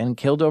on board and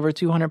killed over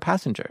 200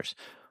 passengers.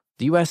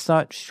 The U.S.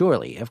 thought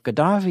surely if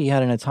Gaddafi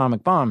had an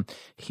atomic bomb,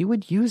 he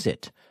would use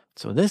it.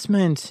 So this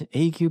meant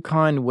A.Q.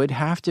 Khan would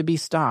have to be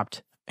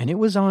stopped, and it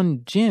was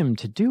on Jim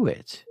to do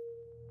it.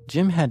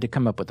 Jim had to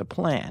come up with a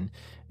plan,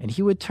 and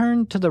he would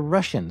turn to the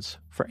Russians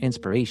for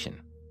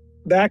inspiration.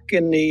 Back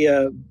in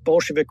the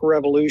Bolshevik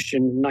Revolution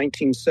in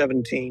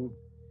 1917,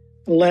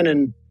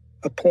 Lenin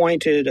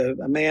appointed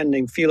a man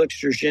named Felix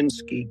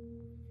Dzerzhinsky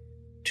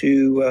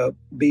to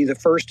be the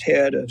first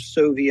head of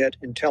Soviet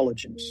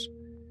intelligence.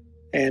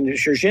 And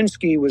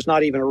Dzerzhinsky was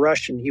not even a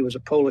Russian. He was a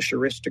Polish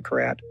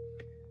aristocrat.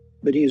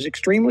 But he was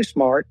extremely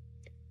smart,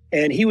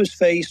 and he was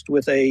faced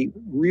with a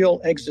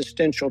real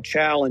existential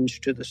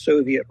challenge to the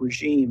Soviet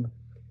regime.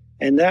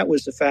 And that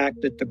was the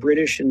fact that the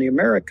British and the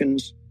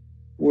Americans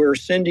were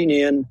sending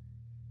in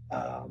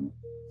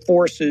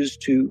forces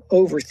to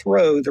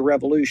overthrow the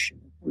revolution.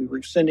 We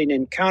were sending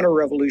in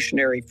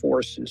counter-revolutionary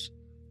forces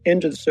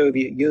into the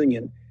Soviet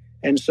Union.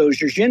 And so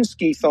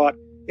Dzerzhinsky thought,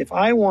 if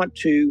I want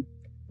to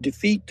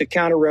defeat the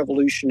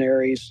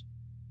counter-revolutionaries,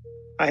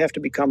 I have to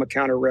become a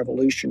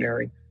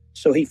counter-revolutionary.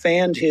 So he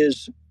fanned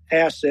his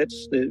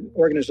assets. The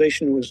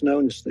organization was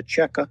known as the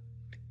Cheka.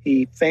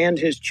 He fanned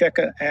his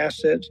Cheka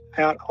assets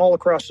out all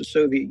across the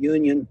Soviet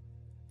Union,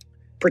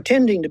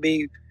 pretending to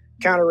be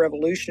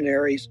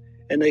counter-revolutionaries,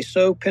 and they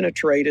so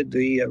penetrated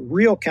the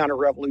real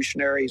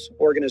counter-revolutionaries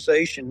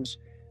organizations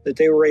that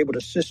they were able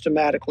to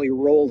systematically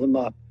roll them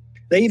up.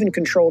 They even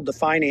controlled the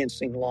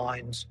financing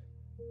lines.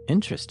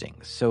 Interesting.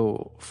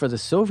 So for the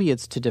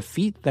Soviets to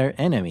defeat their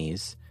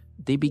enemies,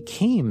 they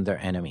became their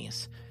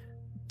enemies.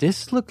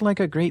 This looked like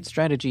a great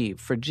strategy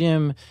for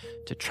Jim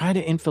to try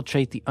to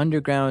infiltrate the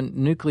underground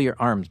nuclear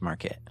arms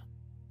market.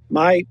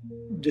 My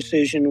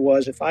decision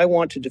was, if I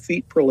want to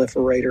defeat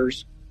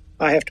proliferators,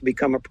 I have to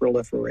become a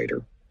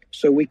proliferator.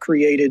 So we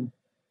created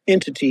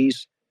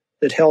entities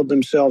that held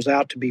themselves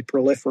out to be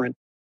proliferant.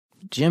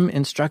 Jim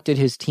instructed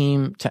his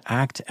team to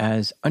act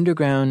as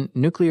underground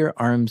nuclear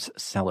arms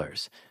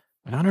sellers.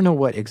 And I don't know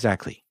what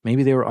exactly.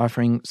 Maybe they were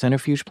offering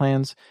centrifuge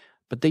plans,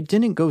 but they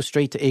didn't go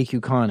straight to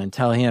AQ Khan and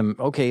tell him,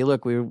 okay,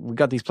 look, we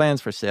got these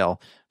plans for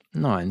sale.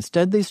 No,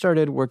 instead they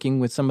started working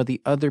with some of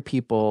the other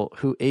people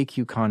who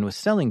AQ Khan was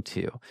selling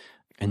to.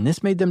 And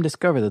this made them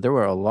discover that there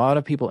were a lot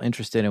of people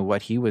interested in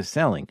what he was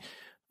selling,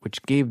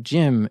 which gave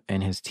Jim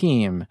and his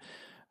team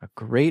a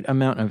great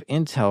amount of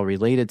intel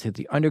related to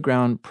the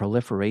underground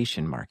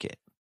proliferation market.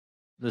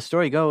 The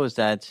story goes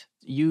that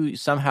you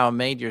somehow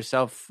made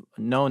yourself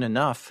known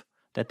enough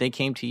that they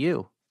came to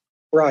you.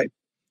 Right,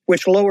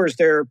 which lowers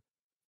their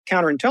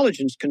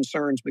counterintelligence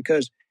concerns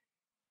because,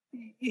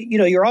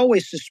 you're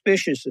always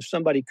suspicious if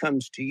somebody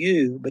comes to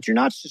you, but you're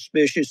not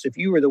suspicious if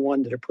you were the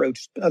one that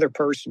approached the other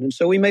person. And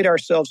so we made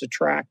ourselves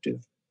attractive.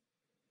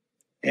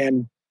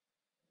 And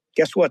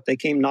guess what? They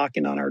came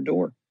knocking on our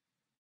door.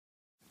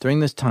 During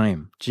this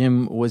time,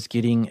 Jim was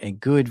getting a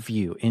good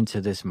view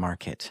into this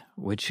market,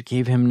 which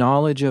gave him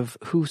knowledge of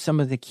who some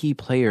of the key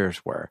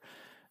players were.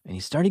 And he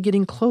started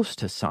getting close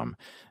to some,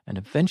 and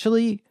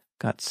eventually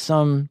got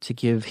some to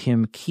give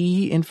him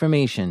key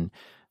information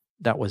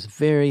that was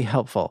very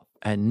helpful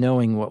at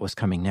knowing what was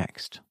coming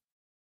next.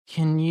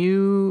 Can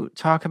you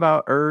talk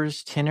about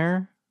Urs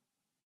Tinner?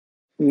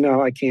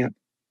 No, I can't.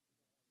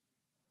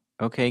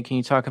 Okay, can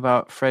you talk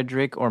about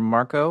Frederick or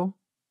Marco?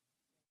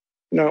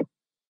 No.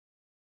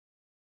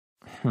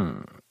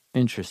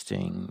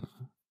 Interesting.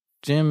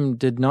 Jim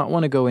did not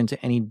want to go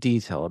into any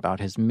detail about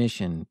his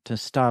mission to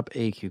stop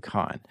AQ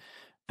Khan.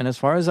 And as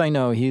far as I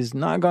know, he's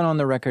not gone on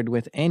the record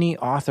with any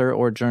author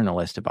or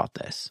journalist about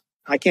this.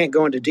 I can't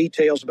go into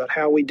details about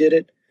how we did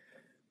it,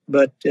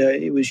 but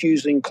it was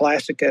using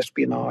classic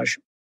espionage.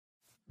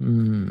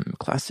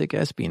 Classic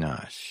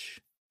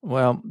espionage.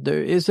 Well,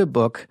 there is a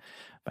book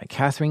by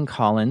Catherine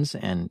Collins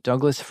and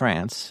Douglas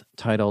France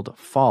titled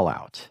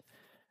Fallout.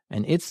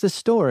 And it's the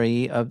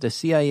story of the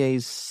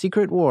CIA's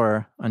secret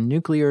war on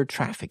nuclear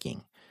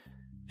trafficking.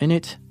 In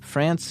it,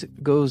 France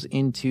goes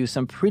into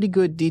some pretty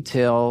good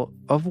detail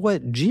of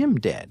what Jim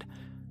did.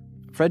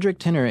 Frederick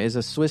Tinner is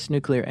a Swiss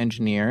nuclear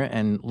engineer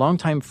and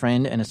longtime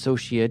friend and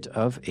associate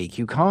of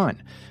AQ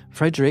Khan.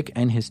 Frederick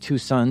and his two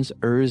sons,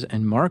 Urs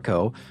and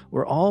Marco,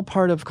 were all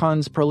part of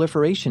Khan's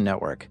proliferation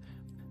network.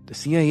 The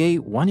CIA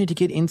wanted to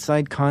get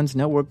inside Khan's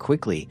network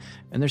quickly,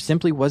 and there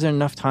simply wasn't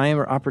enough time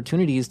or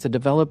opportunities to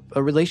develop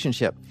a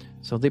relationship.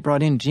 So they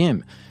brought in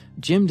Jim.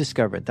 Jim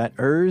discovered that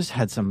Urs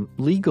had some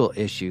legal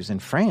issues in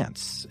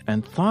France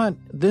and thought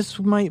this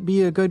might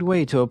be a good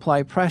way to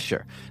apply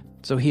pressure.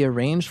 So he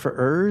arranged for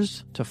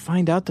Urs to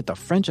find out that the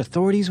French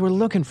authorities were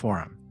looking for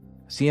him.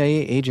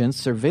 CIA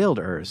agents surveilled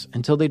Urs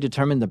until they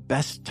determined the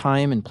best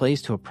time and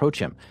place to approach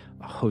him,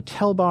 a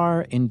hotel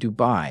bar in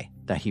Dubai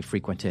that he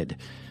frequented.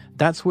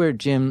 That's where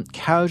Jim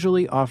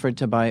casually offered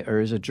to buy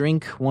Urs a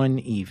drink one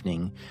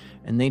evening,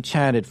 and they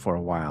chatted for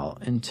a while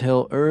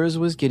until Urs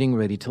was getting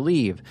ready to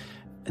leave.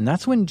 And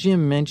that's when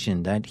Jim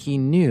mentioned that he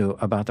knew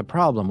about the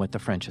problem with the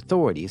French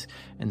authorities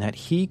and that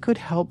he could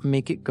help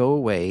make it go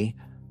away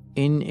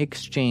in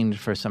exchange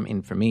for some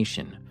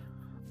information.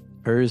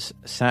 Urs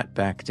sat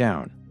back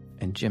down,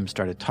 and Jim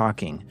started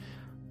talking.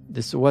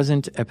 This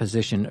wasn't a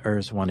position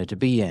Urs wanted to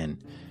be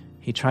in.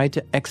 He tried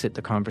to exit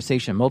the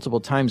conversation multiple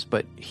times,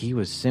 but he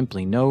was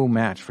simply no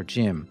match for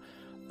Jim.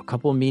 A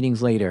couple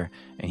meetings later,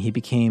 and he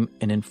became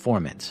an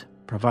informant,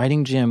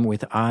 providing Jim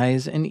with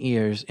eyes and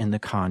ears in the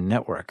Khan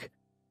network.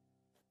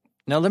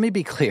 Now, let me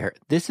be clear.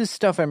 This is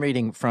stuff I'm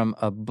reading from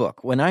a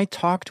book. When I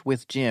talked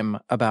with Jim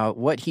about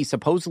what he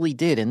supposedly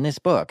did in this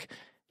book,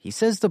 he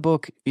says the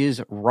book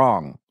is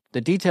wrong.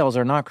 The details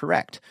are not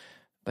correct,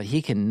 but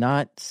he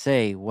cannot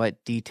say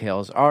what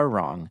details are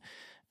wrong.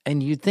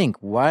 And you'd think,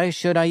 why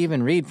should I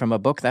even read from a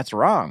book that's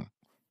wrong?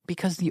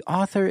 Because the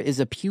author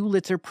is a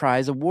Pulitzer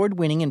Prize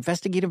award-winning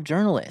investigative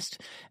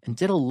journalist and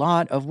did a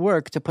lot of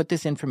work to put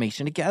this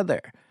information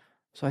together.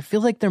 So I feel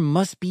like there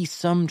must be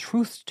some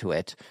truth to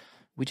it.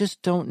 We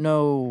just don't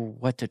know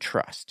what to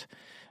trust,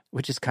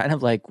 which is kind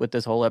of like what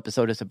this whole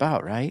episode is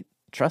about, right?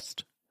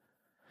 Trust.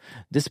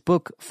 This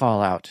book,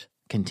 Fallout,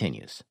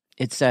 continues.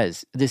 It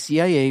says the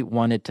CIA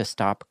wanted to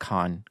stop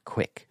Khan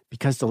quick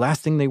because the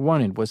last thing they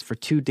wanted was for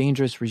two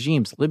dangerous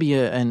regimes,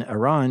 Libya and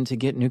Iran, to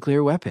get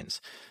nuclear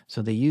weapons.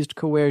 So they used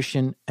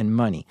coercion and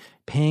money,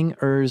 paying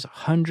Urs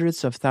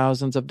hundreds of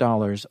thousands of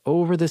dollars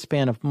over the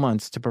span of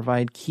months to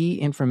provide key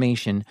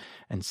information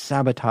and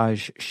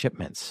sabotage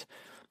shipments.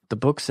 The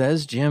book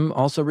says Jim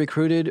also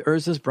recruited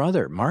Urs's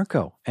brother,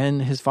 Marco,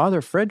 and his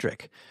father,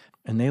 Frederick,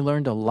 and they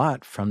learned a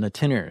lot from the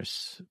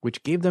Tinners,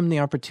 which gave them the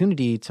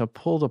opportunity to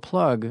pull the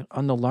plug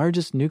on the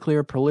largest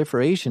nuclear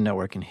proliferation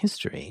network in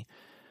history.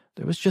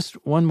 There was just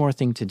one more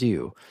thing to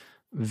do: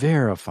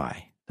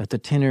 verify that the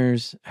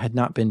Tinners had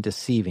not been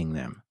deceiving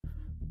them.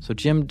 So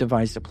Jim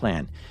devised a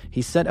plan.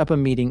 He set up a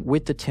meeting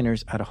with the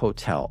Tinners at a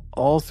hotel.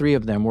 All three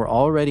of them were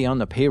already on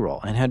the payroll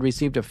and had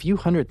received a few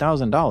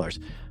 $100,000.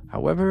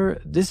 However,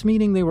 this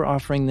meeting they were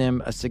offering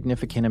them a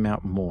significant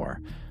amount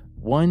more.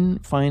 One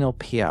final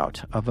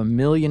payout of $1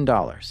 million,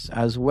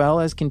 as well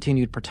as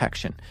continued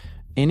protection.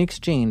 In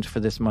exchange for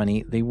this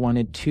money, they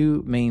wanted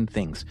two main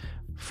things.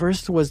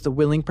 First was the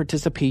willing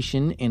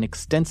participation in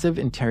extensive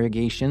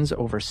interrogations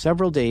over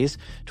several days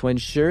to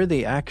ensure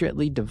they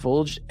accurately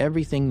divulged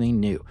everything they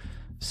knew.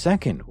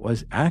 Second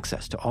was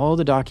access to all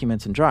the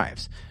documents and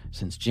drives.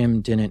 Since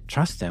Jim didn't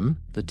trust them,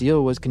 the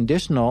deal was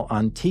conditional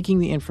on taking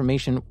the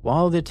information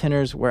while the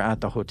Tinners were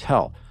at the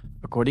hotel.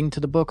 According to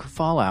the book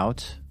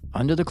Fallout,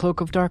 under the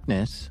cloak of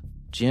darkness,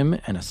 Jim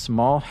and a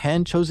small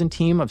hand-chosen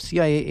team of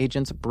CIA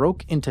agents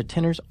broke into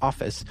Tinner's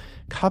office,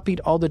 copied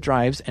all the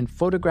drives, and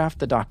photographed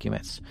the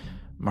documents.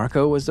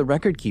 Marco was the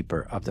record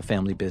keeper of the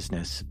family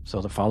business,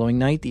 so the following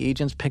night the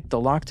agents picked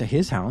the lock to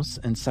his house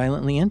and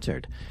silently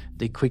entered.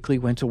 They quickly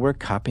went to work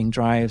copying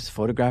drives,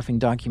 photographing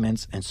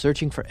documents, and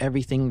searching for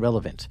everything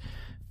relevant.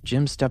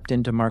 Jim stepped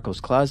into Marco's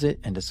closet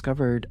and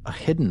discovered a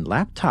hidden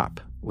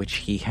laptop, which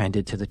he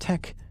handed to the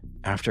tech.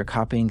 After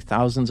copying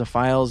thousands of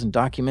files and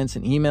documents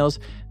and emails,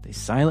 they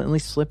silently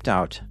slipped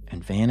out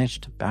and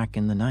vanished back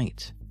in the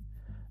night.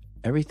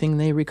 Everything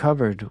they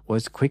recovered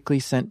was quickly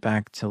sent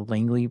back to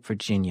Langley,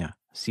 Virginia,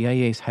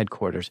 CIA's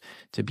headquarters,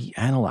 to be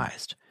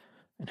analyzed.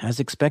 And as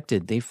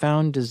expected, they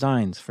found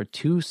designs for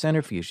two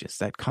centrifuges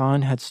that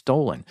Khan had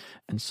stolen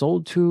and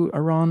sold to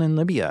Iran and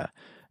Libya.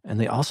 And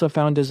they also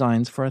found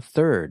designs for a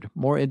third,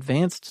 more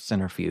advanced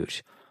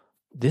centrifuge.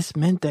 This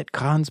meant that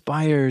Khan's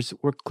buyers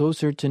were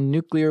closer to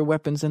nuclear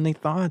weapons than they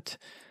thought.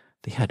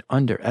 They had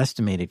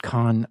underestimated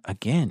Khan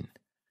again.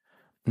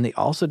 And they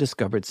also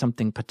discovered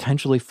something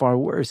potentially far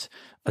worse.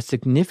 A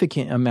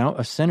significant amount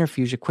of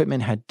centrifuge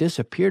equipment had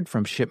disappeared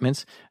from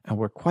shipments and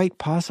were quite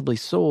possibly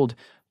sold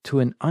to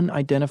an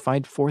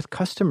unidentified fourth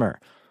customer.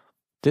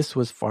 This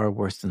was far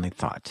worse than they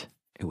thought.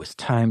 It was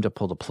time to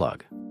pull the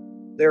plug.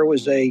 There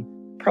was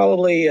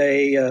probably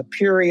a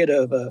period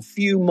of a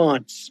few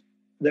months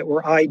that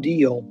were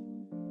ideal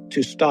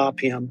to stop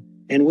him,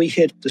 and we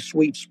hit the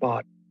sweet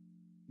spot.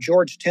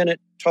 George Tenet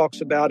talks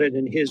about it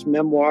in his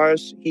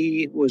memoirs.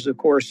 He was, of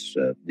course,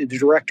 the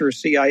director of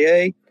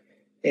CIA,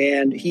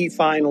 and he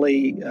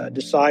finally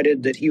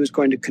decided that he was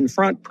going to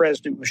confront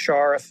President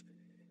Musharraf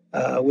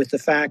with the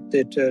fact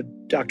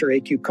that Dr.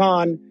 A.Q.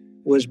 Khan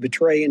was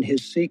betraying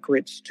his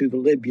secrets to the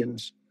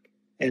Libyans.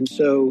 And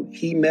so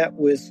he met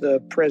with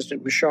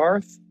President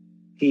Musharraf.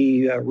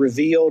 He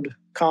revealed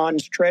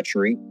Khan's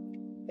treachery.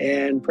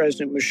 And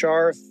President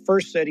Musharraf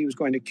first said he was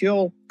going to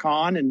kill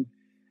Khan, and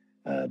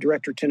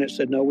Director Tenet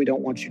said, no, we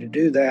don't want you to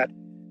do that.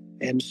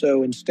 And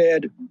so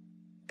instead,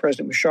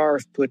 President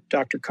Musharraf put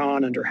Dr.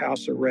 Khan under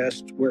house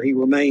arrest, where he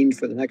remained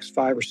for the next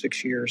 5 or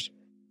 6 years.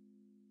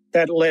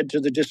 That led to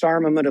the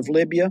disarmament of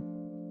Libya,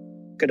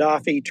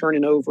 Gaddafi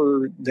turning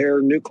over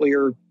their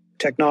nuclear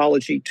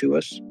technology to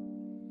us,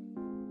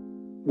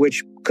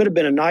 which could have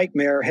been a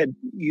nightmare.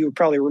 You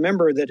probably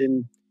remember that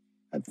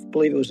I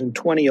believe it was in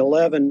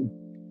 2011,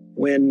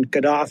 when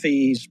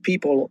Gaddafi's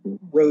people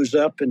rose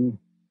up and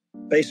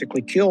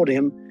basically killed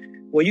him.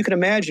 Well, you can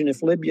imagine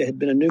if Libya had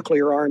been a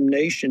nuclear-armed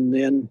nation,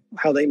 then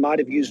how they might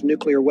have used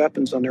nuclear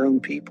weapons on their own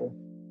people.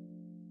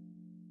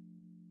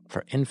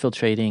 For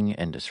infiltrating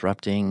and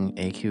disrupting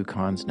A.Q.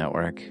 Khan's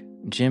network,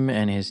 Jim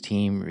and his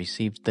team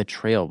received the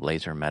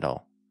Trailblazer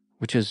Medal,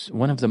 which is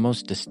one of the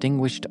most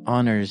distinguished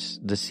honors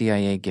the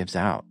CIA gives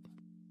out.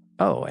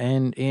 Oh,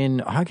 and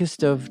in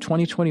August of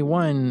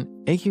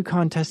 2021, A.Q.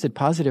 Khan tested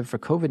positive for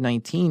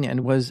COVID-19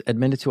 and was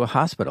admitted to a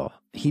hospital.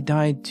 He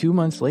died 2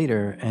 months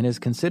later and is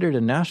considered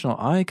a national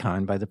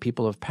icon by the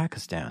people of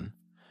Pakistan.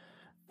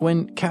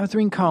 When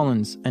Catherine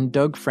Collins and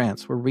Doug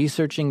France were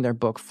researching their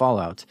book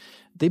Fallout,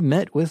 they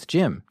met with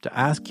Jim to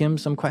ask him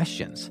some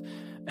questions.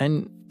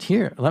 And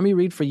here, let me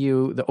read for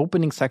you the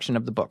opening section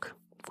of the book.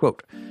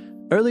 Quote,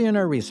 early in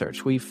our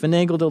research, we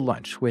finagled a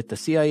lunch with the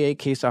CIA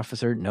case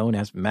officer known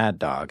as Mad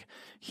Dog.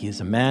 He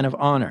is a man of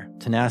honor,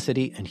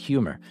 tenacity, and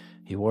humor.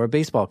 He wore a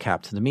baseball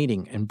cap to the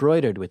meeting,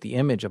 embroidered with the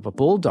image of a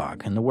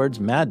bulldog and the words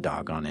Mad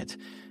Dog on it.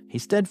 He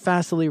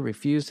steadfastly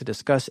refused to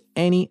discuss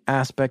any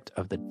aspect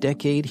of the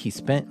decade he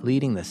spent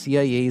leading the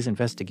CIA's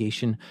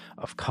investigation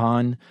of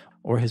Khan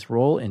or his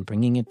role in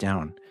bringing it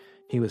down.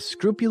 He was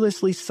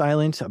scrupulously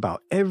silent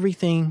about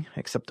everything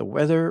except the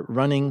weather,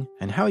 running,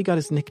 and how he got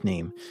his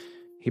nickname.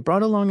 He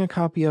brought along a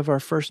copy of our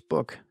first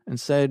book and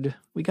said,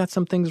 we got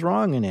some things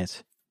wrong in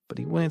it, but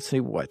he wouldn't say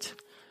what.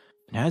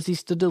 And as he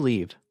stood to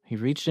leave, he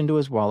reached into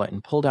his wallet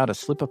and pulled out a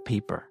slip of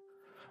paper.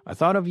 I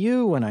thought of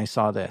you when I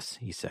saw this,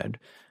 he said.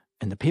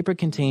 And the paper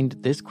contained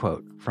this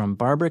quote from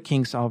Barbara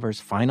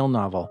Kingsolver's final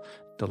novel,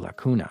 The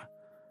Lacuna.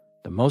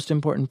 The most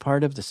important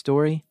part of the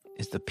story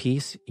is the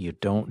piece you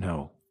don't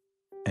know.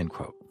 End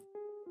quote.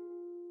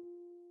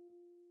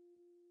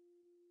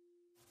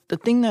 The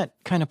thing that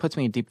kind of puts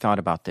me in deep thought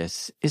about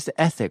this is the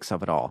ethics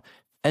of it all.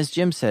 As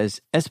Jim says,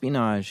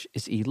 espionage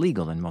is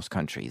illegal in most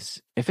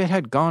countries. If it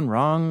had gone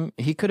wrong,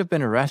 he could have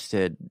been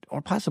arrested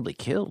or possibly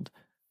killed,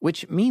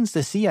 which means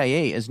the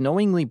CIA is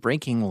knowingly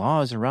breaking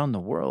laws around the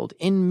world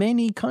in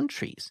many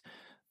countries.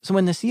 So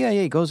when the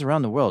CIA goes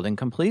around the world and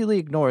completely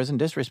ignores and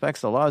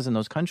disrespects the laws in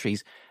those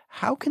countries,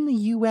 how can the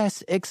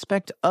U.S.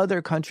 expect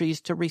other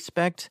countries to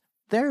respect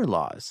their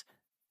laws?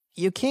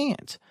 You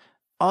can't.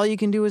 all you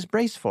can do is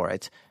brace for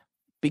it.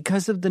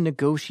 Because of the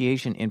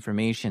negotiation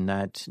information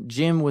that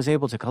Jim was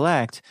able to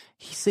collect,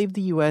 he saved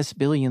the U.S.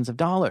 billions of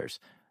dollars.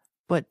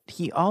 But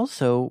he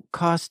also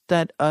cost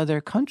that other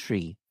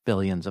country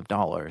billions of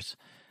dollars.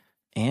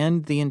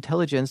 And the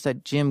intelligence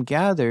that Jim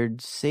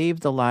gathered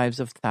saved the lives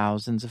of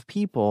thousands of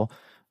people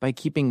by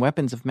keeping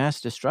weapons of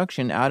mass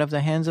destruction out of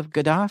the hands of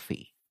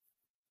Gaddafi.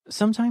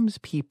 Sometimes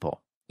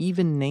people,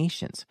 even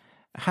nations,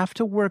 have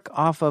to work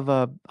off of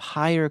a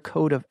higher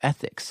code of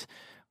ethics,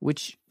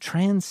 which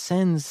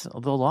transcends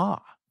the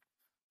law.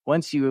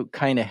 Once you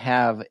kind of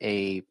have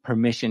a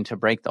permission to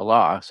break the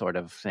law sort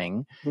of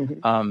thing,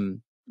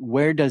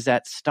 where does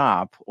that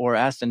stop? Or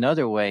asked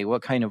another way,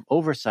 what kind of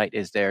oversight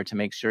is there to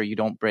make sure you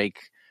don't break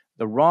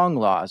the wrong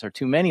laws or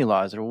too many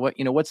laws, or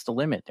what's the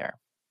limit there?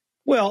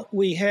 Well,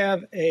 we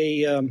have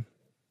an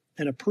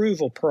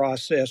approval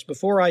process.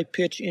 Before I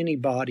pitch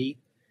anybody,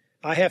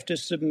 I have to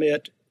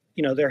submit,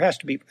 there has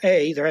to be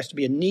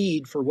a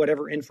need for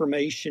whatever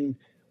information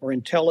or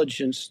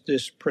intelligence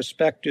this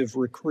prospective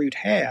recruit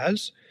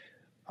has.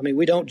 I mean,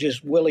 we don't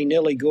just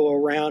willy-nilly go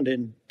around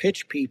and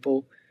pitch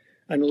people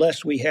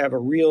unless we have a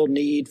real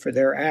need for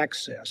their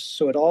access.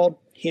 So it all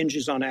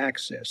hinges on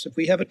access. If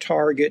we have a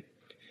target,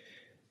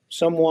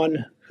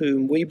 someone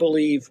whom we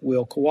believe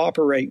will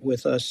cooperate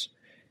with us,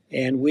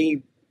 and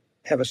we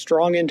have a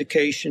strong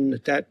indication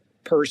that that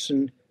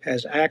person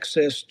has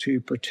access to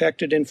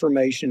protected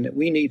information that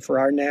we need for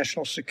our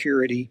national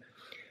security,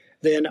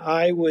 then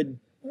I would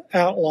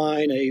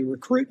outline a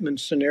recruitment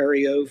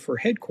scenario for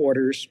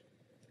headquarters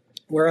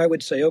where I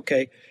would say,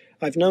 okay,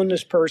 I've known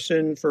this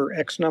person for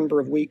X number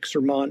of weeks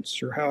or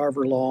months or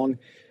however long.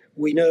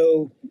 We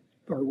know,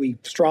 or we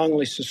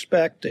strongly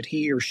suspect, that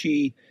he or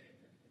she,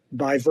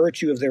 by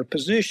virtue of their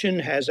position,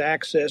 has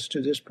access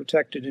to this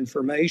protected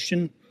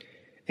information.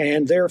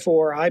 And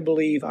therefore, I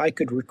believe I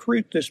could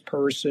recruit this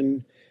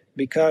person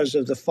because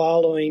of the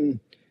following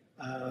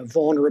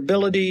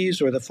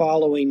vulnerabilities or the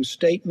following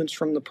statements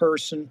from the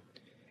person.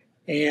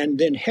 And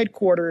then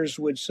headquarters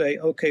would say,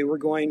 okay, we're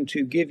going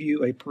to give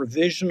you a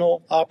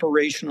provisional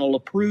operational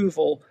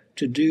approval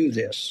to do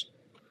this.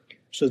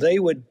 So they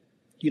would,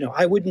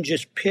 I wouldn't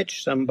just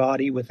pitch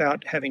somebody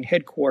without having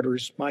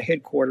my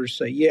headquarters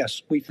say,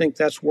 yes, we think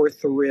that's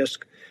worth the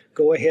risk.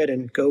 Go ahead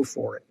and go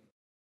for it.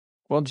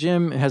 Well,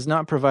 Jim has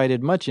not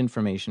provided much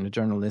information to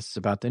journalists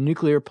about the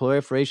nuclear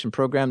proliferation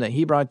program that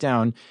he brought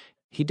down.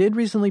 He did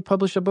recently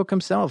publish a book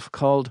himself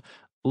called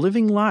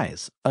Living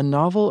Lies, a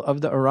novel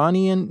of the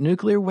Iranian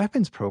nuclear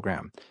weapons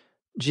program.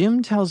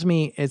 Jim tells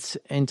me it's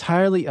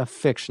entirely a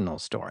fictional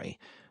story,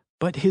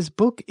 but his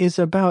book is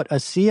about a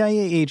CIA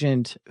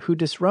agent who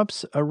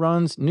disrupts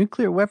Iran's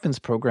nuclear weapons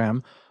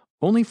program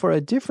only for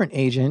a different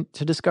agent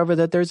to discover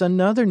that there's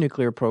another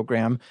nuclear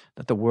program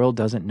that the world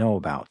doesn't know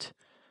about.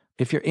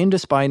 If you're into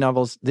spy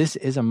novels, this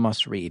is a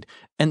must-read.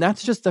 And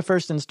that's just the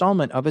first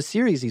installment of a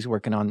series he's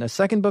working on. The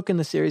second book in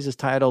the series is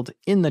titled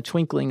In the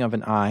Twinkling of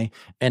an Eye,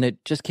 and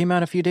it just came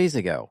out a few days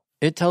ago.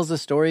 It tells the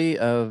story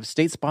of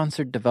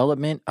state-sponsored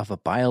development of a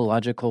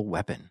biological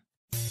weapon.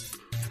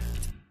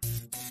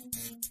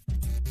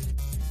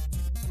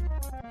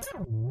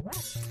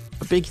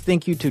 A big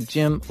thank you to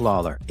Jim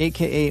Lawler,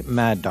 a.k.a.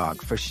 Mad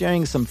Dog, for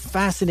sharing some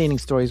fascinating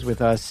stories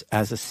with us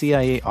as a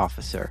CIA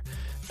officer.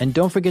 And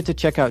don't forget to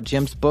check out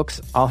Jim's books.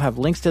 I'll have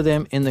links to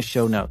them in the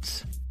show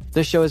notes.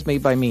 This show is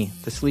made by me,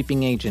 the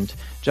sleeping agent,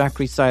 Jack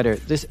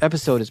Resider. This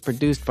episode is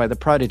produced by the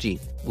prodigy,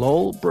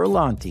 Lowell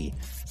Berlanti.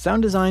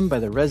 Sound designed by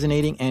the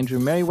resonating Andrew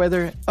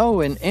Merriweather. Oh,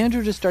 and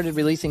Andrew just started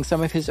releasing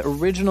some of his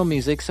original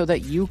music so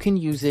that you can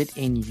use it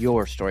in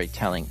your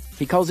storytelling.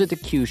 He calls it the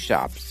Q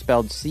Shop,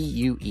 spelled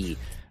C-U-E.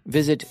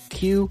 Visit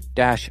q-shop.com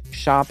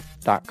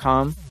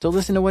to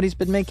listen to what he's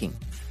been making.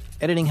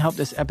 Editing help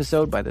this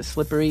episode by the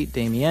slippery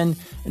Damien,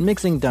 and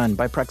mixing done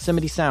by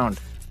Proximity Sound.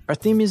 Our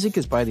theme music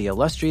is by the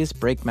illustrious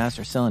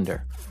Breakmaster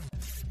Cylinder.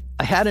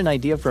 I had an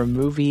idea for a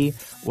movie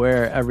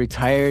where a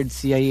retired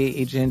CIA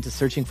agent is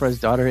searching for his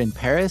daughter in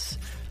Paris.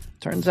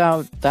 Turns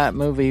out that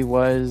movie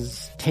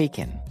was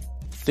Taken.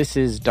 This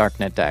is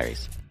Darknet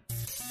Diaries.